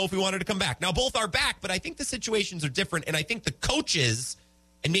Brady didn't know if he wanted to come back. Now, both are back, but I think the situations are different. And I think the coaches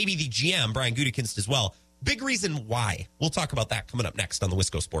and maybe the GM, Brian Gutekunst as well, big reason why. We'll talk about that coming up next on the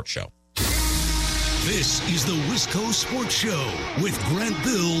Wisco Sports Show. This is the Wisco Sports Show with Grant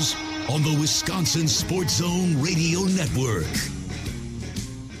Bills on the Wisconsin Sports Zone Radio Network.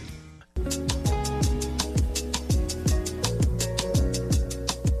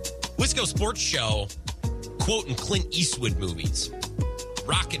 Wisco Sports Show quoting Clint Eastwood movies.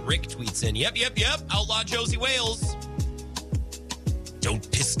 Rocket Rick tweets in, yep, Outlaw Josie Wales.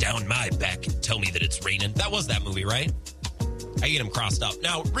 Don't piss down my back and tell me that it's raining. That was that movie, right? I get him crossed up.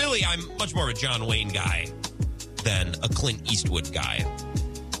 Now, really, I'm much more of a John Wayne guy than a Clint Eastwood guy.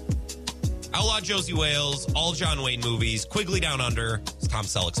 Outlaw Josie Wales, all John Wayne movies, Quigley Down Under, Tom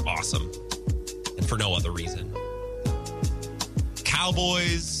Selleck's awesome. And for no other reason.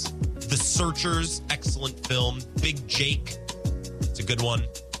 Cowboys, The Searchers, excellent film. Big Jake, it's a good one.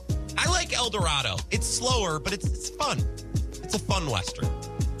 I like El Dorado. It's slower, but it's fun. It's a fun Western.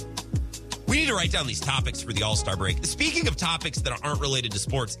 We need to write down these topics for the All-Star break. Speaking of topics that aren't related to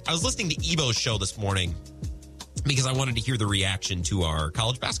sports, I was listening to Ebo's show this morning because I wanted to hear the reaction to our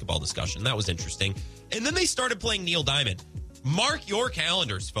college basketball discussion. That was interesting. And then they started playing Neil Diamond. Mark your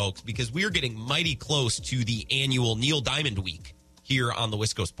calendars, folks, because we are getting mighty close to the annual Neil Diamond Week here on the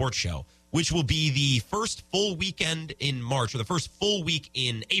Wisco Sports Show, which will be the first full weekend in March, or the first full week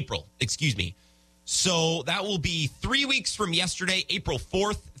in April, excuse me. So that will be 3 weeks from yesterday, April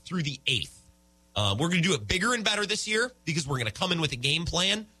 4th through the 8th. We're going to do it bigger and better this year because we're going to come in with a game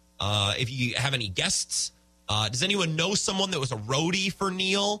plan. If you have any guests, does anyone know someone that was a roadie for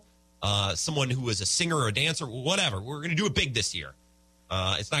Neil? Someone who was a singer or a dancer, whatever. We're going to do it big this year.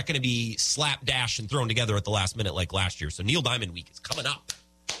 It's not going to be slapdash and thrown together at the last minute like last year. So Neil Diamond Week is coming up.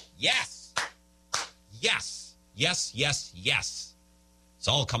 Yes. Yes. Yes, yes, yes. It's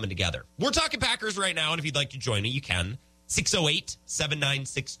all coming together. We're talking Packers right now, and if you'd like to join me, you can.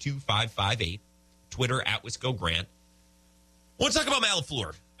 608-796-2558. Twitter at Wisco Grant. I want to talk about Matt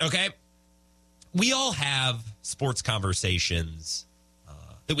LaFleur, okay? We all have sports conversations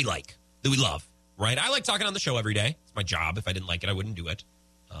that we like, that we love, right? I like talking on the show every day. It's my job. If I didn't like it, I wouldn't do it.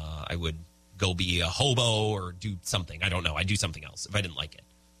 I would go be a hobo or do something. I don't know. I'd do something else if I didn't like it.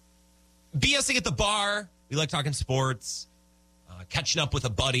 BSing at the bar. We like talking sports. Catching up with a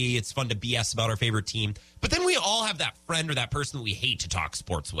buddy. It's fun to BS about our favorite team. But then we all have that friend or that person that we hate to talk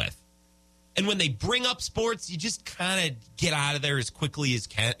sports with. And when they bring up sports, you just kind of get out of there as quickly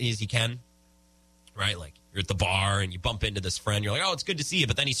as you can. Right? Like you're at the bar and you bump into this friend. You're like, oh, it's good to see you.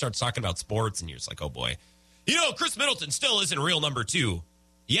 But then he starts talking about sports and you're just like, oh, boy. You know, Chris Middleton still isn't a real number 2.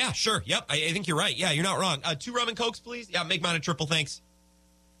 Yeah, sure. Yep. I think you're right. Yeah, you're not wrong. 2 rum and cokes, please. Yeah, make mine a triple, thanks.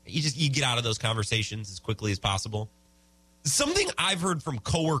 You get out of those conversations as quickly as possible. Something I've heard from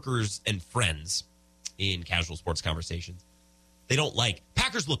coworkers and friends in casual sports conversations, they don't like.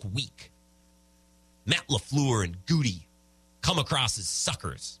 Packers look weak. Matt LaFleur and Goody come across as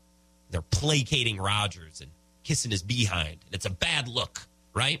suckers. They're placating Rodgers and kissing his behind, and it's a bad look,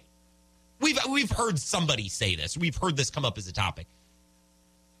 right? We've heard somebody say this. We've heard this come up as a topic.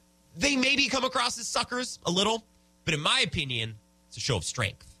 They maybe come across as suckers a little, but in my opinion, it's a show of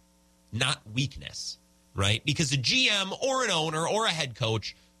strength, not weakness. Right? Because a GM or an owner or a head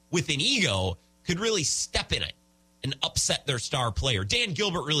coach with an ego could really step in it and upset their star player. Dan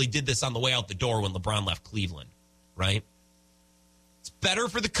Gilbert really did this on the way out the door when LeBron left Cleveland, right? It's better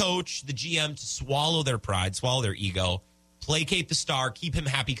for the coach, the GM, to swallow their pride, swallow their ego, placate the star, keep him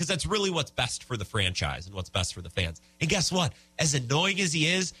happy, because that's really what's best for the franchise and what's best for the fans. And guess what? As annoying as he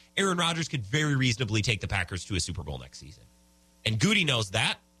is, Aaron Rodgers could very reasonably take the Packers to a Super Bowl next season. And Goody knows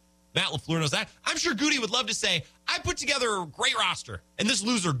that. Matt LaFleur knows that. I'm sure Goody would love to say, I put together a great roster, and this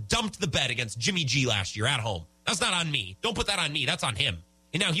loser dumped the bed against Jimmy G last year at home. That's not on me. Don't put that on me. That's on him.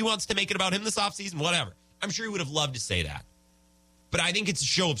 And now he wants to make it about him this offseason, whatever. I'm sure he would have loved to say that. But I think it's a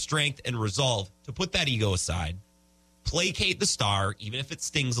show of strength and resolve to put that ego aside, placate the star, even if it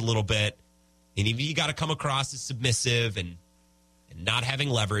stings a little bit, and even if you got to come across as submissive and not having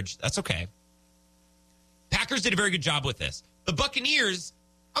leverage, that's okay. Packers did a very good job with this. The Buccaneers,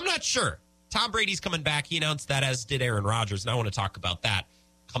 I'm not sure. Tom Brady's coming back. He announced that, as did Aaron Rodgers, and I want to talk about that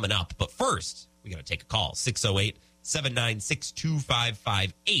coming up. But first, we got to take a call.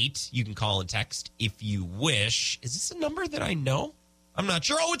 608-796-2558. You can call and text if you wish. Is this a number that I know? I'm not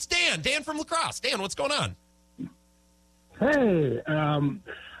sure. Oh, it's Dan. Dan from La Crosse. Dan, what's going on? Hey,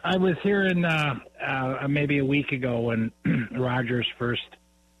 I was hearing maybe a week ago when Rodgers first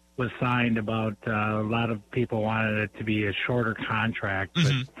was signed about a lot of people wanted it to be a shorter contract,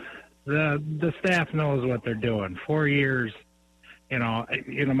 but the staff knows what they're doing. 4 years,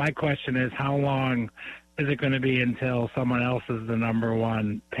 my question is, how long is it going to be until someone else is the number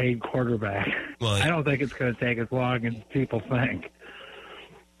 1 paid quarterback? Well, I don't think it's going to take as long as people think.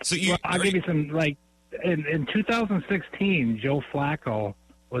 So I'll give you some, like, in 2016, Joe Flacco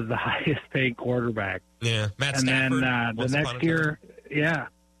was the highest paid quarterback. Yeah, Matt Stafford. And then the next year,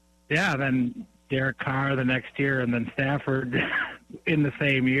 then Derek Carr the next year, and then Stafford in the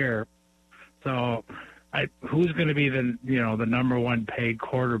same year. So, who's going to be the number one paid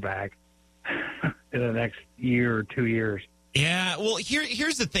quarterback in the next year or 2 years? Yeah, well,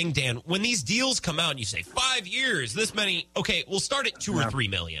 here's the thing, Dan. When these deals come out and you say 5 years, this many, okay, we'll start at $2 or $3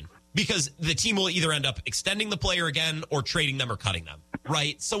 million because the team will either end up extending the player again or trading them or cutting them,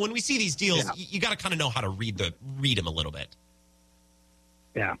 right? So when we see these deals, you got to kind of know how to read them a little bit.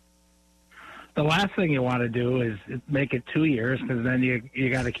 Yeah. The last thing you want to do is make it 2 years because then you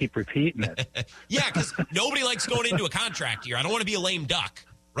got to keep repeating it. Yeah, because nobody likes going into a contract year. I don't want to be a lame duck.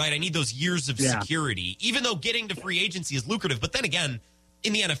 Right, I need those years of security, even though getting to free agency is lucrative. But then again,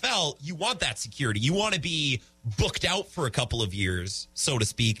 in the NFL, you want that security. You want to be booked out for a couple of years, so to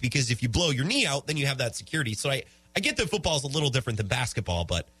speak, because if you blow your knee out, then you have that security. So I get that football is a little different than basketball,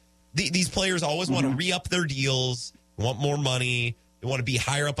 but these players always want to re-up their deals, they want more money, they want to be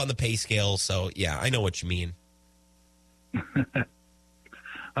higher up on the pay scale. So, yeah, I know what you mean.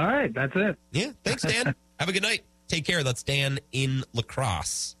 All right, that's it. Yeah, thanks, Dan. Have a good night. Take care. That's Dan in La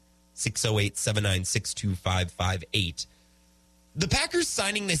Crosse, 608-796-2558. The Packers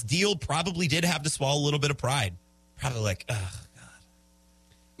signing this deal probably did have to swallow a little bit of pride. Probably like, oh, God.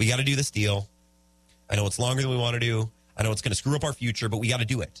 We got to do this deal. I know it's longer than we want to do. I know it's going to screw up our future, but we got to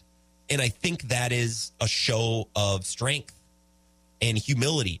do it. And I think that is a show of strength and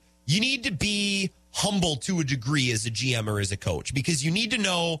humility. You need to be humble to a degree as a GM or as a coach because you need to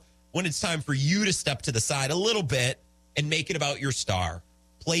know when it's time for you to step to the side a little bit and make it about your star.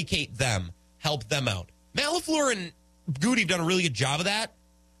 Placate them. Help them out. Matt LaFleur and Goody have done a really good job of that.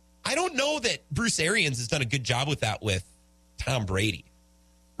 I don't know that Bruce Arians has done a good job with that with Tom Brady.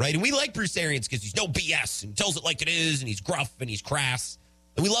 Right? And we like Bruce Arians because he's no BS and tells it like it is and he's gruff and he's crass.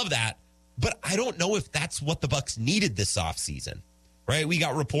 And we love that. But I don't know if that's what the Bucs needed this offseason. Right? We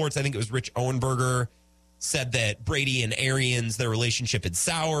got reports, I think it was Rich Owenberger, said that Brady and Arians, their relationship had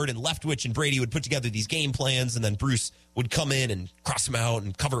soured, and Leftwich and Brady would put together these game plans, and then Bruce would come in and cross them out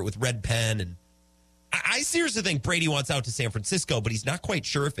and cover it with red pen. And I seriously think Brady wants out to San Francisco, but he's not quite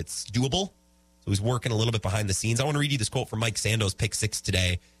sure if it's doable. So he's working a little bit behind the scenes. I want to read you this quote from Mike Sando's Pick Six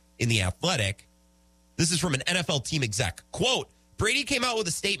today in The Athletic. This is from an NFL team exec. Quote, Brady came out with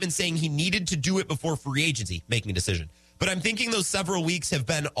a statement saying he needed to do it before free agency, making a decision. But I'm thinking those several weeks have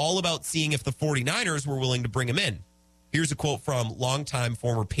been all about seeing if the 49ers were willing to bring him in. Here's a quote from longtime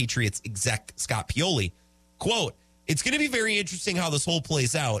former Patriots exec Scott Pioli. Quote, it's going to be very interesting how this whole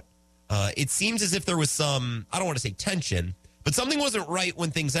plays out. It seems as if there was some, I don't want to say tension, but something wasn't right when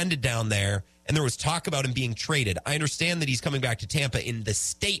things ended down there and there was talk about him being traded. I understand that he's coming back to Tampa in the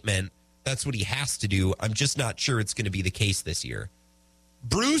statement. That's what he has to do. I'm just not sure it's going to be the case this year.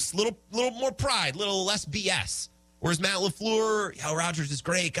 Bruce, little more pride, little less BS. Whereas Matt LaFleur, Rodgers is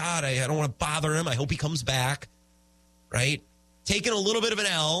great. God, I don't want to bother him. I hope he comes back, right? Taking a little bit of an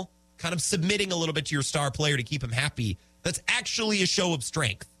L, kind of submitting a little bit to your star player to keep him happy. That's actually a show of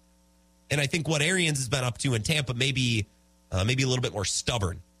strength. And I think what Arians has been up to in Tampa may be a little bit more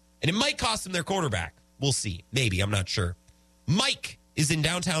stubborn. And it might cost them their quarterback. We'll see. Maybe. I'm not sure. Mike is in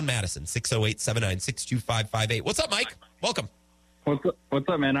downtown Madison, 608-796-2558. What's up, Mike? Welcome. What's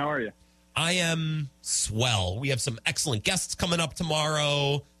up, man? How are you? I am swell. We have some excellent guests coming up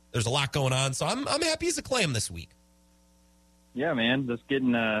tomorrow. There's a lot going on, so I'm happy as a clam this week. Yeah, man. Just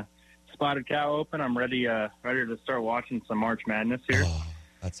getting Spotted Cow open. I'm ready to start watching some March Madness here. Oh,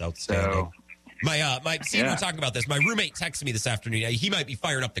 that's outstanding. So, we were talking about this. My roommate texted me this afternoon. He might be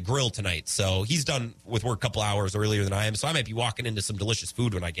firing up the grill tonight, so he's done with work a couple hours earlier than I am. So I might be walking into some delicious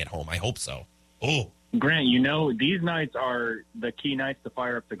food when I get home. I hope so. Oh. Grant, these nights are the key nights to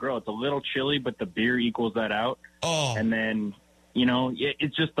fire up the grill. It's a little chilly, but the beer equals that out. Oh. And then,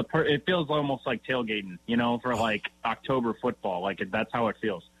 it's just it feels almost like tailgating, for like October football. Like that's how it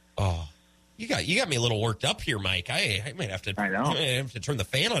feels. Oh, you got me a little worked up here, Mike. I might have to. I know. I might have to turn the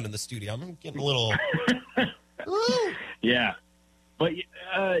fan on in the studio. I'm getting a little. Yeah, but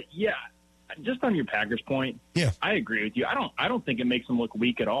just on your Packers point, yeah, I agree with you. I don't think it makes them look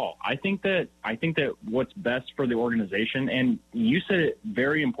weak at all. I think that what's best for the organization, and you said it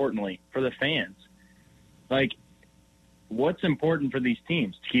very importantly, for the fans. Like, what's important for these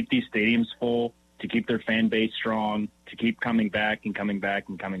teams? To keep these stadiums full, to keep their fan base strong, to keep coming back and coming back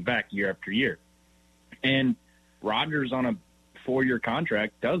and coming back year after year. And Rodgers on a 4-year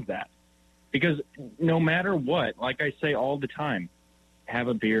contract does that. Because no matter what, like I say all the time, have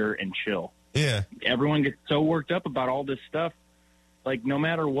a beer and chill. Yeah. Everyone gets so worked up about all this stuff. Like, no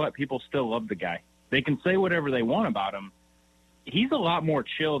matter what, people still love the guy. They can say whatever they want about him. He's a lot more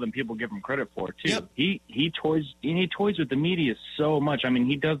chill than people give him credit for, too. Yep. He toys with the media so much. I mean,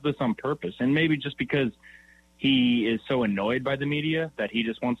 he does this on purpose, and maybe just because he is so annoyed by the media that he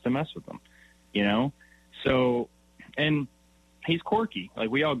just wants to mess with them. you know? So, and he's quirky. Like,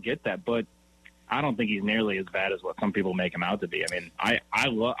 we all get that, but I don't think he's nearly as bad as what some people make him out to be. I mean, I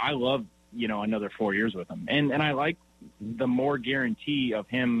love, you know, another 4 years with him. And I like the more guarantee of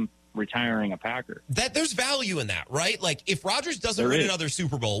him retiring a Packer. That there's value in that, right? Like, if Rodgers doesn't win another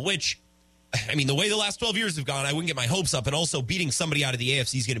Super Bowl, which, I mean, the way the last 12 years have gone, I wouldn't get my hopes up. And also beating somebody out of the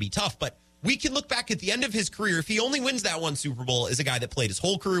AFC is going to be tough. But we can look back at the end of his career. If he only wins that one Super Bowl as a guy that played his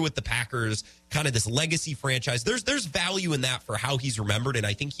whole career with the Packers, kind of this legacy franchise, there's value in that for how he's remembered. And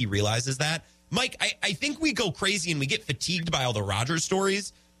I think he realizes that. Mike, I think we go crazy and we get fatigued by all the Rodgers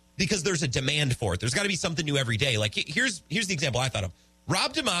stories because there's a demand for it. There's got to be something new every day. Like, here's the example I thought of.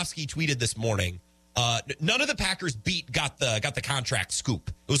 Rob Demovsky tweeted this morning, none of the Packers got the contract scoop.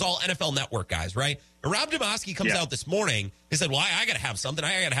 It was all NFL Network guys, right? And Rob Demovsky comes out this morning and said, well, I got to have something.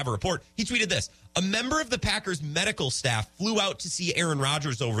 I got to have a report. He tweeted this. A member of the Packers medical staff flew out to see Aaron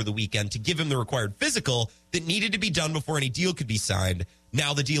Rodgers over the weekend to give him the required physical that needed to be done before any deal could be signed.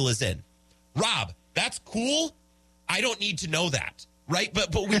 Now the deal is in. Rob, that's cool. I don't need to know that. Right,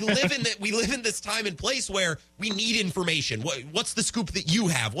 but we live in that. We live in this time and place where we need information. What's the scoop that you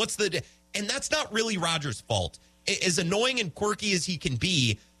have? And that's not really Rodgers' fault. As annoying and quirky as he can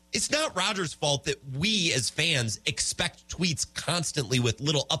be, it's not Rodgers' fault that we as fans expect tweets constantly with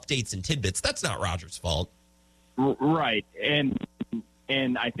little updates and tidbits. That's not Rodgers' fault. Right, and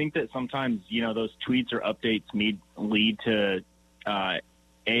I think that sometimes, you know, those tweets or updates lead to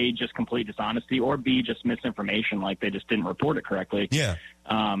A, just complete dishonesty, or B, just misinformation, like they just didn't report it correctly. Yeah.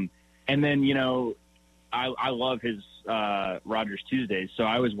 And then, you know, I love his Rodgers Tuesdays, so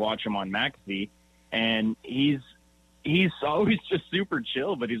I always watch him on McAfee, and he's always just super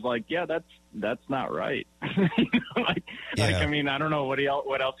chill, but he's like, yeah, that's not right. Like, I mean, I don't know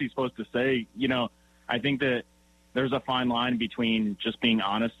what else he's supposed to say. You know, I think that there's a fine line between just being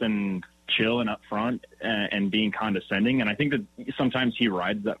honest and chill and upfront and being condescending. And I think that sometimes he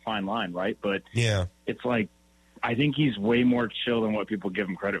rides that fine line, right? But yeah, it's like, I think he's way more chill than what people give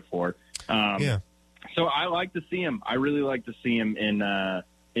him credit for. So I like to see him. I really like to see him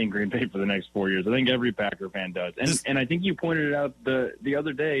in Green Bay for the next 4 years. I think every Packer fan does. And I think you pointed it out the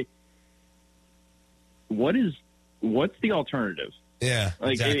other day. What's the alternative? Yeah,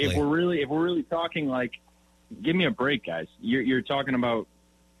 like exactly. If we're really talking, like, give me a break, guys. You're talking about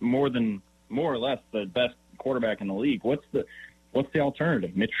more or less the best quarterback in the league. What's the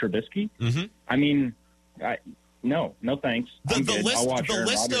alternative? Mitch Trubisky? Mm-hmm. I mean, no thanks. The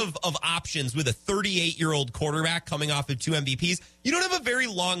list of options with a 38-year-old quarterback coming off of 2 MVPs, you don't have a very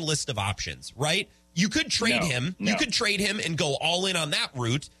long list of options, right? You could trade him. No. You could trade him and go all in on that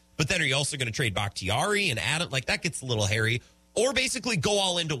route, but then are you also going to trade Bakhtiari and Adam? Like, that gets a little hairy. Or basically go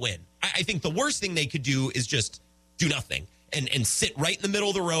all in to win. I think the worst thing they could do is just do nothing and sit right in the middle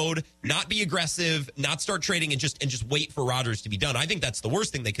of the road, not be aggressive, not start trading, and just wait for Rodgers to be done. I think that's the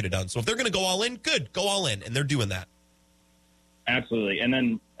worst thing they could have done. So if they're going to go all in, good, go all in, and they're doing that. Absolutely. And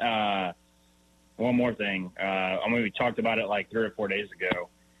then one more thing. I mean, we talked about it like 3 or 4 days ago.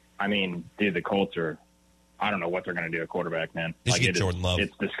 I mean, dude, the Colts I don't know what they're going to do at quarterback, man. They should get Jordan Love.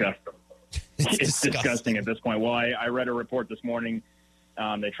 It's disgusting. It's disgusting at this point. Well, I read a report this morning.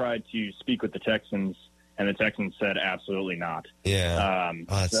 They tried to speak with the Texans, and the Texans said absolutely not. Yeah.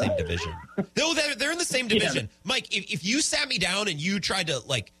 Same division. No, they're in the same division. Yeah. Mike, if you sat me down and you tried to,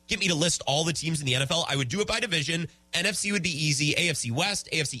 like, get me to list all the teams in the NFL, I would do it by division. NFC would be easy. AFC West,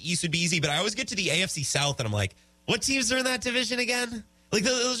 AFC East would be easy. But I always get to the AFC South, and I'm like, what teams are in that division again? Like,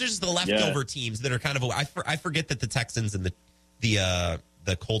 those are just the leftover teams that are kind of I forget that the Texans and the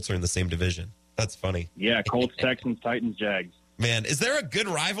Colts are in the same division. That's funny. Yeah, Colts, Texans, Titans, Jags. Man, is there a good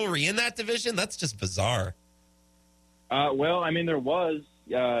rivalry in that division? That's just bizarre. Well, I mean, there was,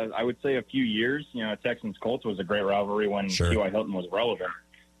 I would say, a few years. You know, Texans-Colts was a great rivalry when T.Y. Hilton was relevant.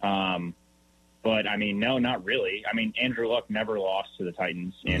 But, I mean, no, not really. I mean, Andrew Luck never lost to the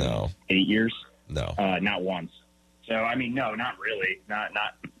Titans in 8 years. No. Not once. So, I mean, no, not really.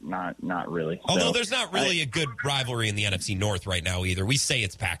 Not really. Although there's not really a good rivalry in the NFC North right now either. We say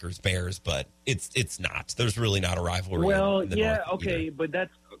it's Packers-Bears, but it's not. There's really not a rivalry. Well, in the yeah, North okay, either. but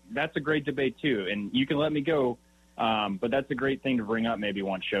that's a great debate too, and you can let me go. But that's a great thing to bring up maybe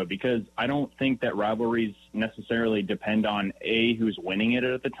one show, because I don't think that rivalries necessarily depend on who's winning it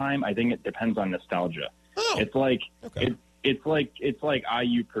at the time. I think it depends on nostalgia. Oh, it's like okay. it's like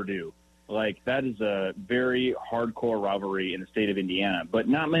IU Purdue. Like, that is a very hardcore rivalry in the state of Indiana, but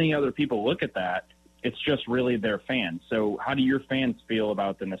not many other people look at that. It's just really their fans. So how do your fans feel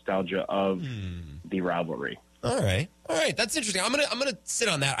about the nostalgia of the rivalry? All right. That's interesting. I'm gonna sit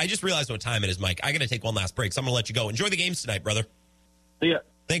on that. I just realized what time it is, Mike. I got to take one last break, so I'm gonna let you go. Enjoy the games tonight, brother. See ya.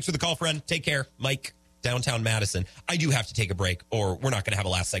 Thanks for the call, friend. Take care. Mike, downtown Madison. I do have to take a break, or we're not going to have a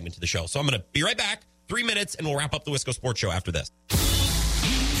last segment to the show. So I'm going to be right back. 3 minutes, and we'll wrap up the Wisco Sports Show after this.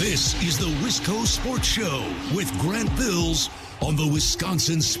 This is the Wisco Sports Show with Grant Bills on the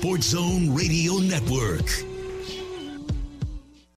Wisconsin Sports Zone Radio Network.